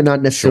ecosystem and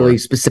not necessarily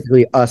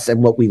specifically us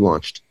and what we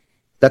launched.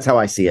 That's how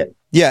I see it.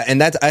 Yeah,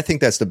 and I think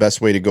that's the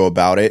best way to go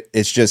about it.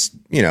 It's just,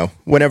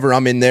 whenever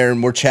I'm in there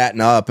and we're chatting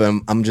up,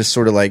 I'm just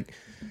sort of like,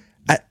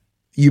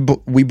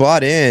 we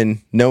bought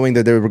in knowing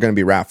that there were going to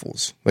be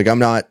raffles. Like I'm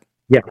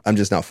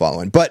just not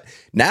following. But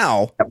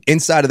now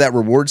inside of that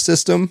reward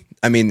system,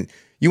 I mean,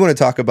 you want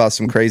to talk about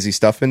some crazy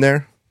stuff in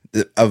there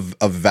of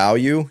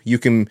value.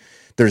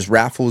 There's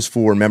raffles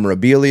for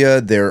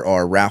memorabilia. There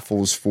are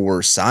raffles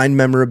for signed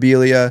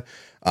memorabilia.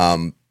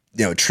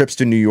 Trips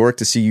to New York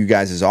to see you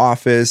guys'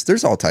 office.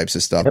 There's all types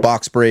of stuff.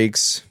 Box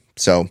breaks.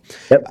 So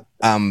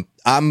I'm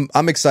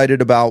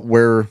excited about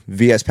where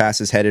VS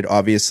Pass is headed,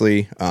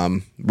 obviously.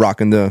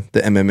 Rocking the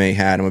MMA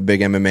hat. I'm a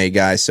big MMA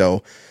guy.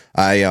 So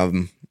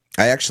I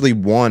actually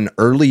won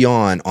early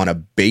on a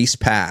base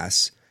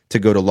pass to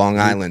go to Long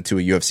Island to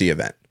a UFC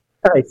event.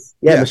 Nice.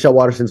 Yeah, Michelle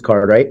Watterson's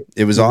card, right?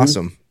 It was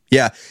awesome.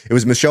 Yeah, it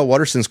was Michelle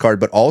Watterson's card,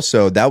 but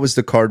also that was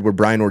the card where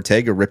Brian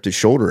Ortega ripped his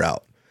shoulder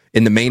out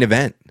in the main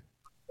event.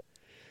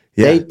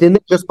 Yeah. Didn't they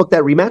just book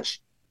that rematch?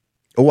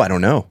 Oh, I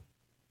don't know.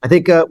 I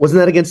think was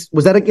that against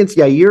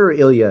Yair or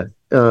Ilya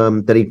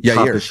that he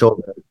chopped his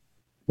shoulder?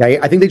 Yeah,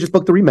 I think they just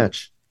booked the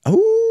rematch.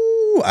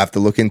 Oh, I have to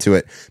look into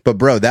it. But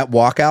bro, that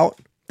walkout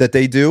that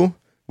they do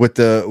with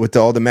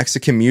all the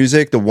Mexican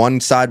music, the one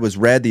side was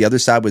red, the other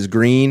side was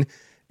green.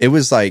 It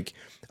was like,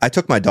 I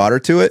took my daughter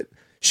to it.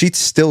 She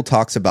still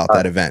talks about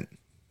that event.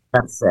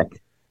 That's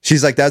sick.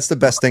 She's like, that's the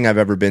best thing I've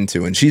ever been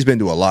to, and she's been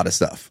to a lot of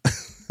stuff.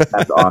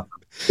 That's awesome.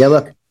 Yeah,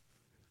 look.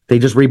 They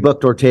just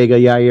rebooked Ortega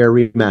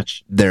Yair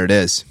rematch. There it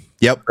is.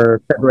 Yep.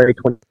 For February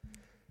 20th.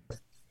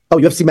 Oh,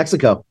 UFC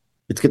Mexico.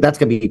 That's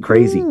going to be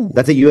crazy. Ooh.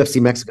 That's at UFC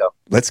Mexico.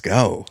 Let's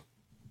go.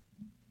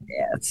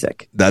 Yeah, that's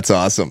sick. That's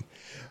awesome.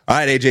 All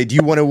right, AJ, do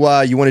you want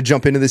to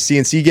jump into the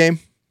CNC game?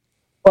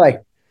 Play.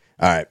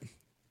 All right.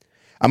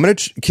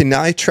 Can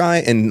I try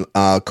and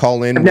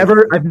call in?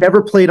 I've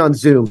never played on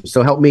Zoom,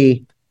 so help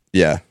me.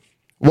 Yeah.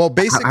 Well,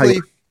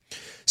 basically,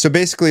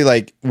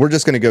 like, we're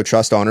just going to go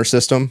trust honor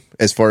system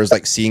as far as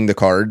like seeing the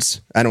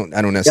cards. I don't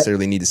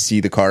necessarily need to see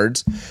the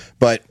cards,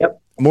 but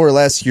more or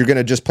less you're going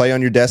to just play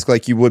on your desk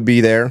like you would be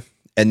there.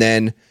 And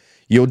then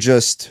you'll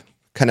just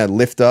kind of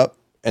lift up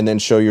and then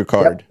show your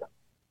card.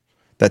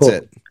 That's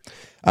it.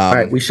 All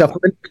right. We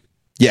shuffling?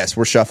 Yes,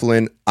 we're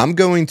shuffling. I'm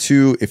going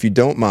to, if you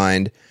don't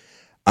mind,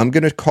 I'm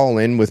going to call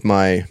in with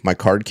my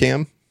card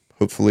cam.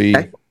 Hopefully,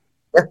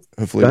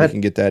 hopefully we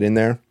can get that in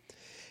there.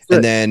 Good.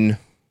 And then,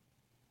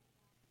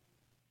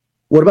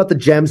 what about the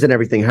gems and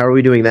everything? How are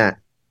we doing that?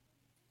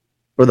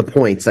 Or the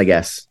points, I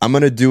guess. I'm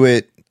going to do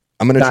it.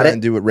 I'm going to try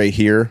and do it right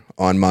here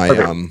on my.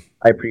 Perfect.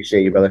 I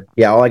appreciate you, brother.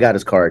 Yeah, all I got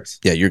is cards.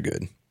 Yeah, you're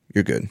good.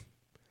 You're good.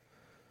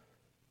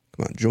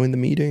 Come on, join the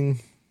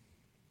meeting.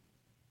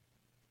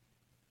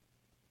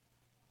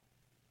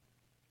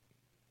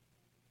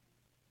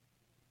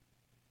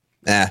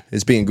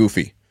 It's being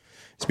goofy.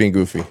 It's being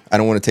goofy. I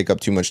don't want to take up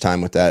too much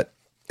time with that.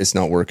 It's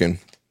not working.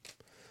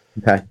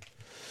 Okay.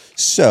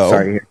 So,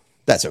 sorry.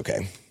 That's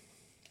okay.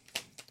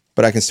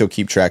 But I can still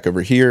keep track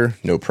over here.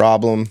 No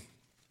problem.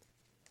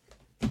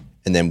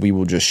 And then we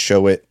will just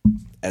show it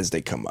as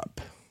they come up.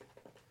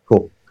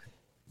 Cool.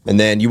 And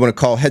then you want to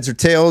call heads or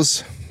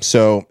tails.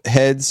 So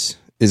heads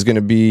is going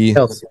to be...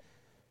 Tails.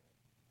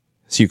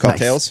 So you call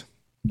tails?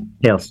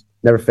 Tails.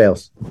 Never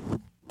fails.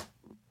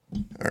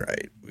 All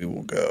right. We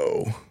will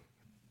go...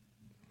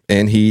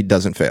 And he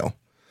doesn't fail.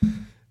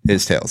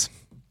 His tails.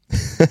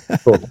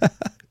 Cool.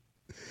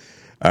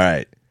 All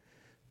right.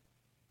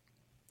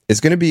 It's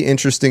going to be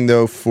interesting,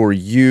 though, for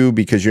you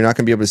because you're not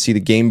going to be able to see the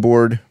game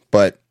board,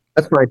 but...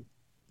 That's fine.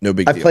 No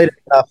big deal. I've played it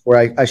enough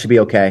where I should be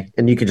okay,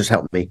 and you can just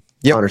help me.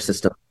 Yep. Honor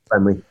system.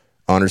 Friendly.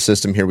 Honor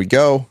system. Here we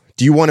go.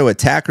 Do you want to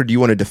attack or do you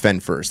want to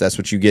defend first? That's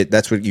what you get.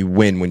 That's what you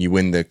win when you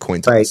win the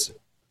coin toss. Right.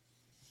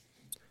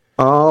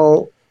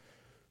 I'll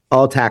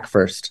attack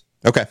first.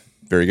 Okay.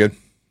 Very good.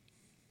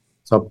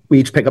 So we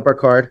each pick up our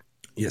card.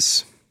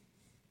 Yes.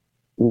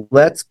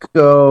 Let's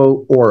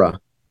go Aura.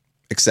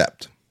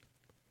 Accept.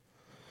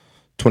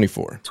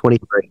 24.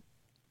 23.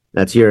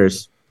 That's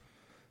yours.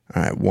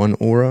 All right, 1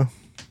 aura.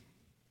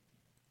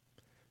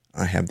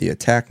 I have the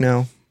attack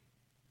now.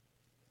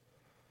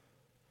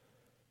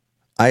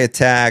 I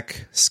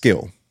attack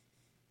skill.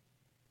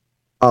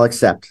 I'll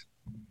accept.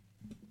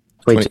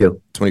 22.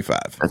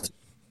 25.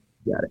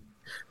 Got it.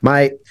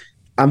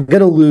 I'm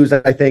going to lose,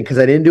 I think, because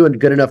I didn't do a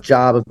good enough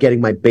job of getting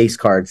my base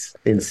cards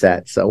in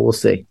set. So we'll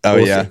see.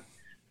 We'll see.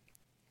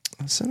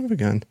 Oh, son of a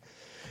gun.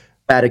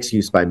 Bad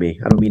excuse by me.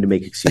 I don't mean to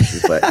make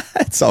excuses, but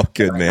it's all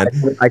good, man.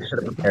 I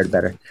should have prepared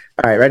better.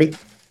 All right, ready?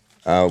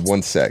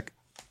 1 sec.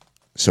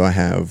 So I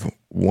have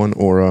 1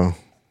 aura,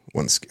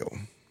 1 skill.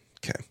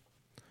 Okay.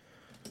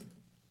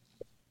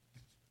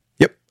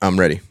 Yep, I'm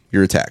ready.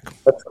 Your attack.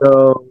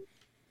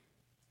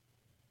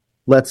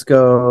 Let's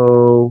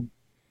go.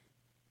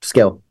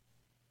 Skill.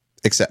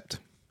 Accept.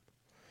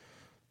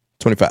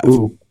 25.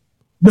 Ooh.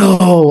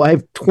 No, I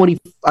have 20.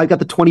 I got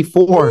the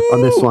 24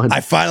 on this one. I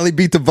finally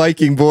beat the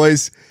Viking,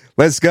 boys.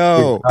 Let's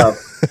go.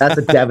 That's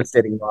a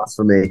devastating loss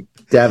for me.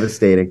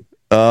 Devastating.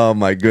 Oh,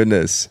 my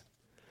goodness.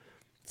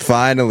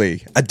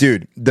 Finally.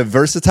 Dude, the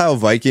versatile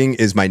Viking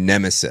is my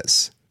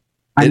nemesis.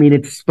 I mean,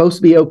 it's supposed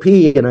to be OP,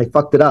 and I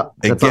fucked it up.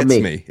 That's on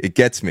me. It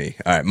gets me.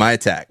 All right, my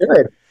attack.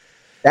 Good.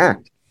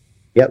 Stacked.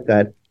 Yep, go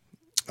ahead.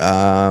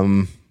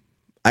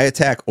 I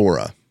attack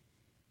aura.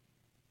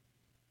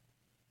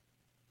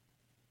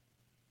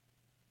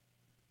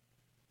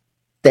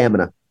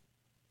 Stamina.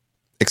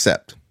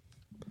 Accept.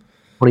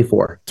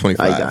 24.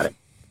 25. I got it.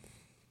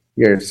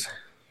 Yours.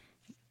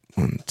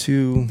 1,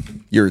 2.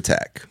 Your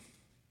attack.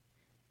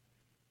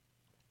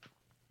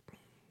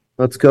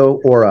 Let's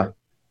go aura.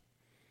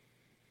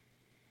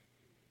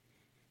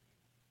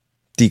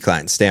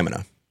 Decline.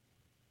 Stamina.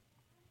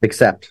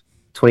 Accept.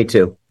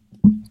 22.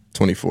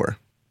 24.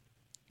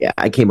 Yeah,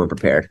 I came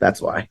unprepared.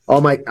 That's why. All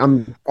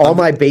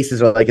my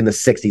bases are like in the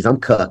 60s. I'm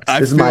cooked.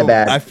 This is my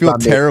bad. I feel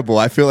terrible.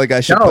 I feel like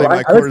I should play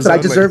my quarters. I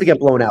deserve to get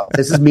blown out.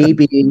 This is me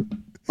being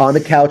on the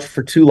couch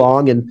for too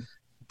long and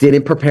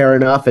didn't prepare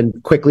enough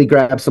and quickly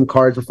grabbed some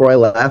cards before I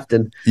left.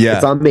 And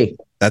it's on me.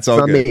 That's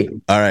all good.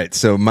 Me. All right.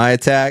 So my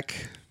attack.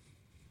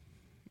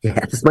 Yeah,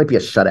 this might be a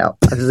shutout.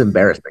 This is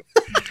embarrassing.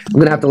 I'm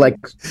gonna have to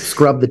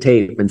scrub the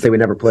tape and say we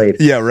never played.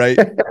 Yeah, right.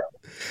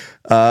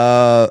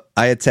 I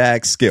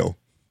attack skill.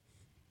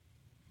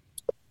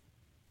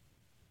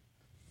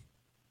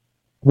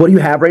 What do you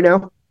have right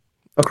now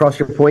across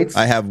your points?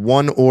 I have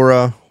 1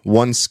 aura,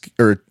 1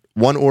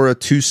 aura,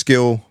 2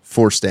 skill,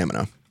 4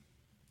 stamina.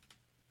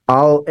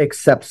 I'll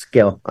accept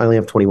skill. I only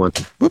have 21.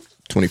 Whoop,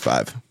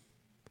 25.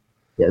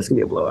 Yeah, it's gonna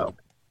be a blowout.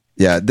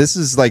 Yeah, this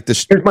is like the.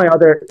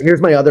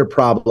 Here's my other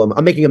problem.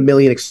 I'm making a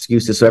million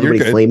excuses, so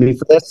everybody flame me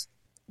for this.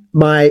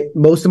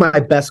 Most of my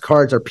best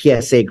cards are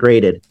PSA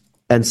graded,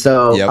 and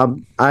so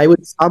I'm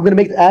gonna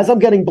make as I'm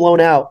getting blown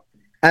out.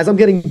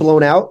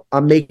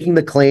 I'm making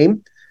the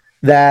claim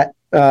that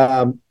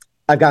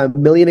I've got a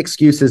million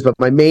excuses, but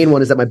my main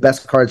one is that my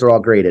best cards are all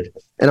graded,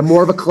 and I'm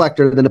more of a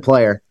collector than a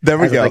player. There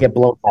we go. I get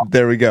blown out.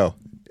 There we go.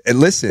 And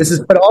listen,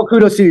 but all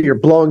kudos to you. You're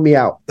blowing me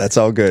out. That's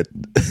all good.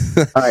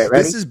 All right,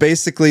 ready? This is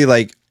basically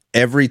like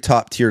every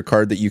top tier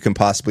card that you can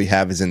possibly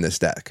have is in this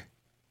deck.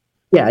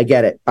 Yeah, I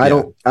get it. I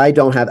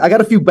don't have. I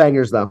got a few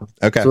bangers though.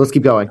 Okay, so let's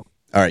keep going.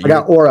 All right, I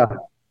got aura.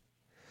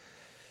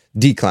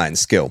 Decline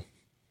skill.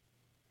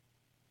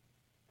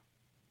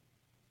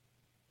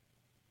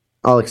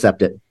 I'll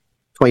accept it.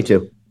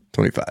 22.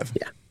 25.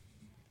 Yeah.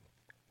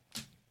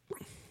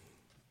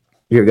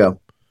 Here we go.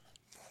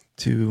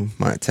 2.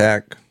 My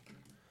attack.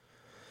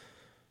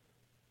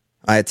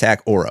 I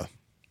attack aura.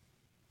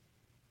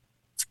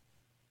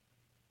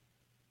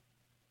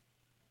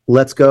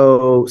 Let's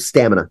go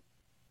stamina.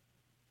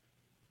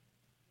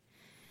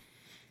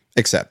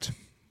 Accept.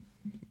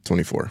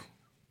 24.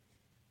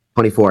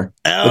 24.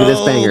 Oh, look at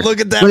this banger. Look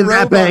at that. Look at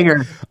that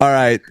banger. All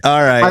right.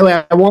 By the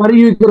way, I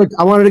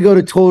wanted to go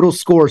to total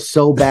score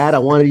so bad. I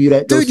wanted you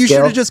to. Dude, you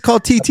should have just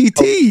called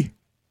TTT.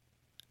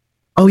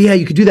 Oh yeah,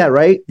 you could do that,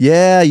 right?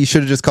 Yeah, you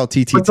should have just called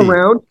TTT.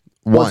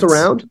 Once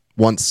around.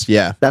 Once,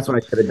 yeah. That's what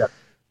I should have done.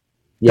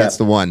 Yeah. That's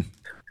the one.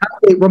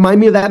 Hey,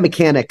 remind me of that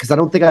mechanic because I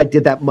don't think I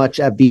did that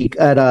much at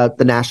the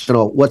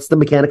National. What's the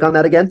mechanic on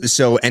that again?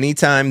 So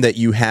anytime that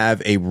you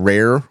have a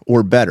rare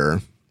or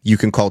better, you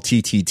can call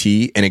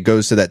TTT and it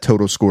goes to that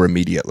total score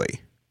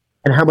immediately.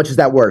 And how much is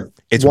that worth?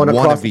 It's one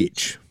of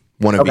each.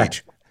 One of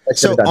each.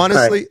 So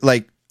honestly,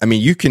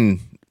 you can,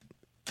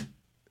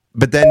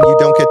 but then you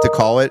don't get to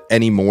call it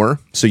anymore.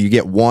 So you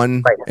get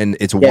one and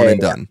it's one and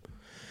done.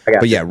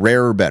 But yeah,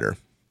 rare or better.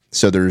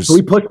 So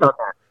we pushed on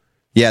that.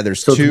 Yeah,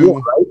 there's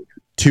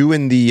two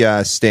in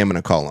the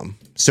stamina column.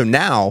 So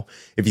now,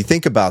 if you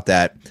think about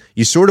that,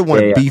 you sort of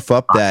want to beef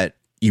up that.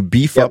 You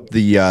beef up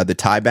the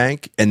tie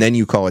bank, and then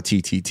you call it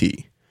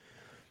TTT.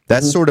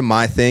 That's sort of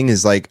my thing.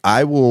 Is like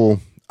I'll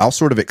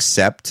sort of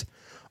accept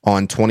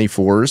on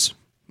 24s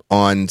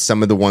on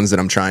some of the ones that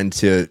I'm trying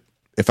to.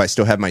 If I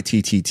still have my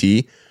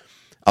TTT,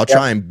 I'll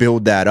try and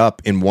build that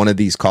up in one of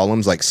these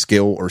columns, like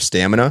skill or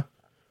stamina,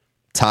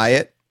 tie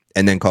it,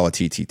 and then call a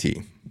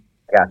TTT.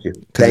 I got you.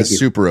 Because it's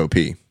super OP.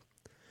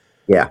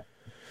 Yeah.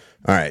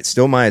 All right,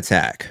 still my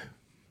attack.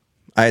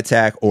 I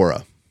attack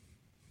Aura.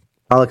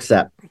 I'll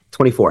accept.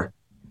 24.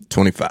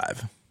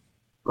 25.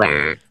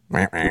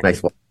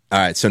 Nice one. All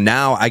right, so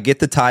now I get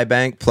the tie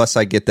bank, plus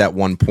I get that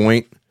 1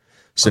 point.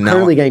 So I'm now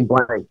currently getting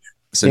blank.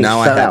 So now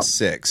I have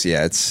 6.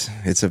 Yeah, it's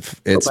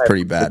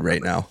pretty bad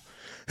right now.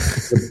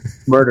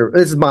 Murder.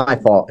 This is my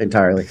fault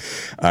entirely.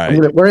 All right.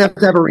 We're gonna have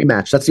to have a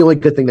rematch. That's the only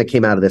good thing that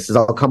came out of this. Is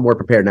I'll come more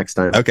prepared next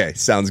time. Okay,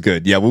 sounds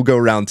good. Yeah, we'll go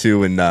round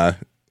 2 and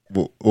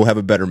we'll have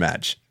a better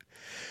match.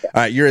 All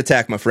right, your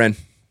attack, my friend.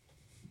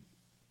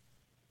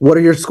 What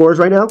are your scores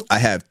right now? I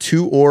have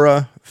 2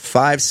 aura,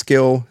 5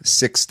 skill,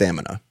 6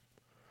 stamina.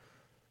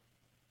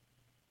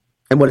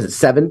 And what is it?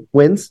 7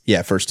 wins?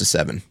 Yeah, 1st to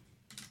 7.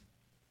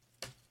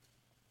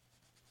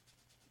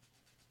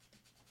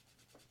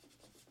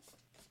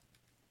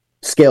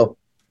 Skill.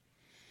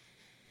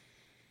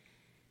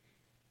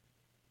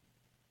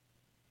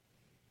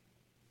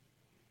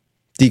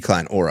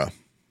 Decline aura.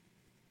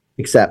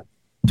 Accept.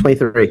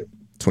 23.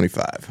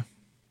 25.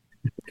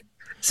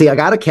 See, I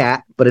got a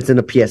cat, but it's in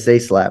a PSA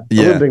slab.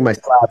 Yeah. I'm gonna bring my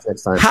slabs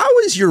next time. How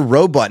is your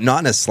robot not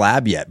in a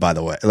slab yet, by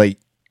the way? Like,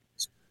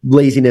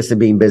 laziness and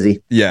being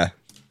busy. Yeah.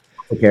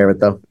 Take care of it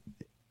though.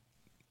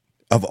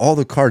 Of all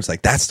the cards,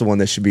 like that's the one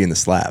that should be in the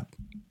slab.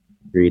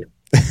 Agreed.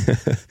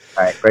 All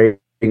right, ready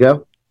to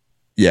go?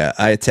 Yeah,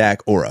 I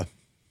attack aura.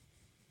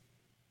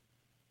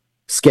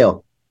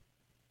 Skill.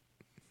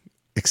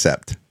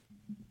 Accept.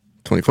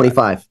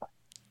 25.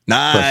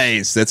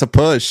 Nice. That's a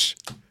push.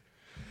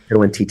 Gonna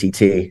win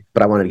TTT,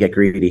 but I wanted to get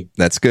greedy.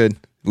 That's good.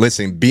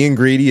 Listen, being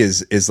greedy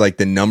is like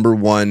the number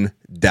one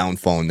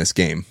downfall in this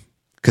game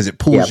because it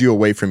pulls you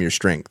away from your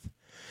strength.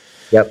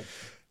 Yep.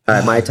 All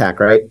right, my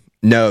attack, right?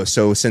 No,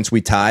 so since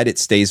we tied, it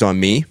stays on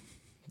me.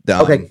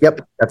 Okay,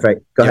 yep, that's right.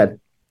 Go ahead.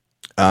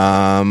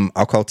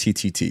 I'll call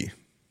TTT.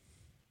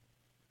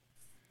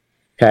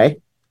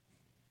 Okay.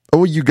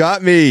 Oh, you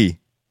got me.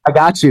 I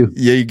got you.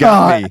 Yeah, you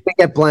got me. I didn't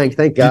get blanked.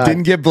 Thank God. You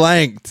didn't get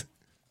blanked.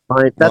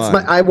 Fine. That's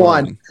I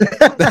won.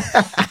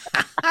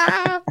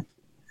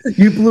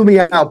 You blew me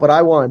out, but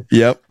I won.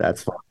 Yep.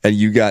 That's fine. And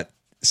you got,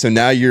 so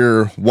now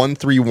you're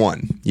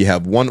 1-3-1. You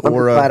have 1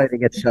 aura. I'm glad I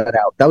didn't get shut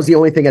out. That was the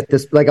only thing at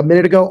this, like a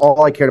minute ago,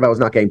 all I cared about was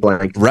not getting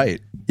blanked.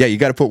 Right. Yeah, you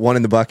got to put 1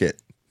 in the bucket.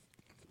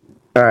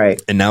 All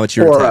right. And now it's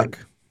your attack.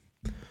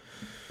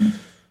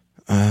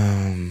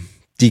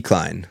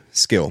 Decline.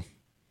 Skill.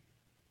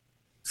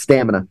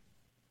 Stamina.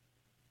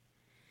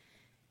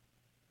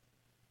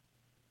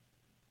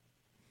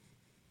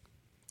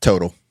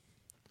 Total.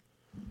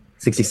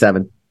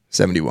 67.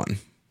 71.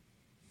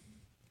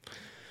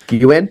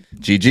 You win?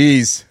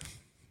 GG's.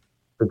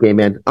 Okay,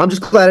 man. I'm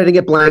just glad I didn't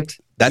get blanked.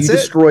 That's you it.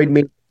 Destroyed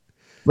me.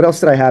 What else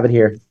did I have in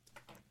here?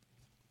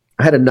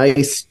 I had a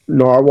nice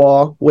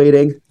narwhal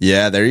waiting.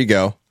 Yeah, there you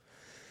go.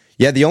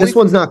 Yeah, this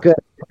one's not good.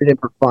 I did it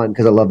for fun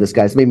because I love this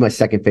guy. It's maybe my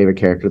second favorite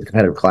character, the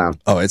competitive clown.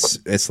 Oh,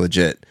 it's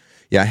legit.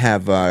 Yeah, I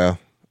have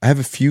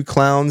a few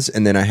clowns,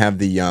 and then I have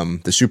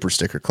the super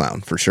sticker clown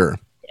for sure.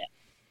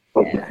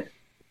 Yeah.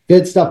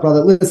 Good stuff,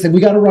 brother. Listen,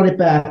 we got to run it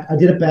back. I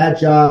did a bad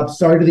job.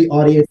 Sorry to the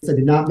audience. I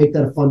did not make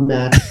that a fun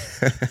match.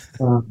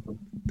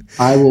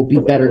 I will be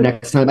better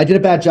next time. I did a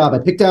bad job. I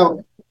picked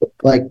out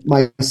like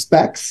my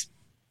specs,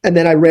 and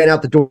then I ran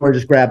out the door and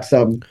just grabbed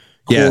some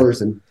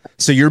cores. And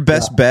so your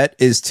best bet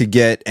is to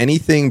get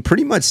anything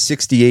pretty much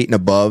 68 and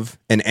above,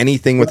 and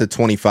anything with a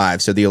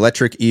 25. So the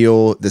electric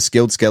eel, the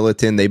skilled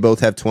skeleton, they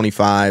both have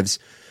 25s.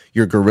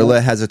 Your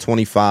gorilla has a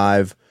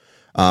 25.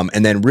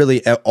 And then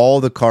really all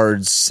the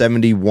cards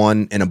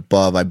 71 and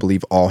above, I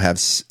believe all have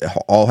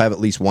at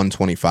least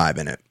 125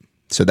 in it.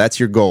 So that's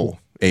your goal,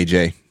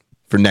 AJ,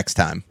 for next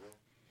time.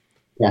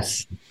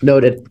 Yes.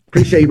 Noted.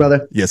 Appreciate you,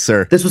 brother. Yes,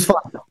 sir. This was fun.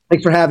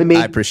 Thanks for having me.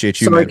 I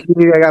appreciate you, Sorry,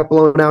 man. I got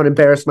blown out and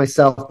embarrassed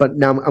myself, but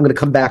now I'm going to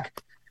come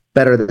back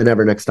better than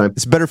ever next time.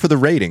 It's better for the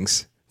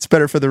ratings. It's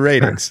better for the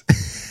ratings.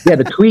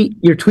 Yeah,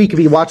 your tweet could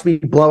be watch me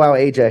blow out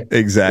AJ.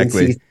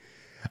 Exactly.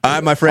 All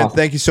right, my friend. Awesome.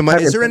 Thank you so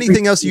much. Is there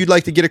anything else you'd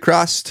like to get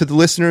across to the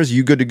listeners?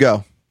 You good to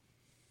go?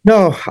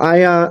 No,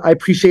 I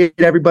appreciate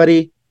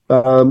everybody.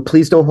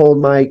 Please don't hold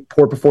my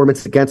poor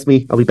performance against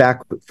me. I'll be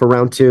back for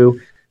round 2.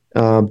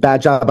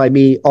 Bad job by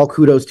me. All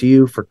kudos to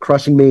you for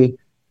crushing me.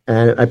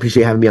 And I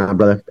appreciate having me on,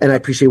 brother. And I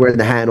appreciate wearing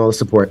the hat and all the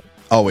support.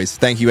 Always.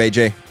 Thank you,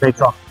 AJ.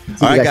 Thanks all.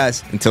 All right,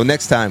 guys. Until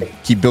next time,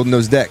 keep building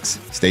those decks.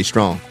 Stay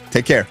strong.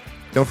 Take care.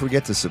 Don't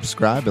forget to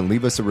subscribe and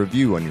leave us a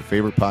review on your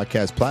favorite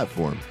podcast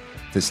platform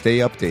to stay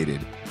updated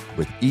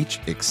with each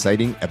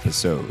exciting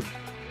episode.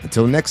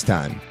 Until next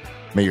time,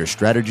 may your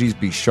strategies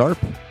be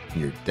sharp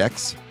and your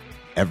decks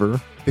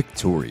ever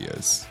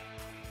victorious.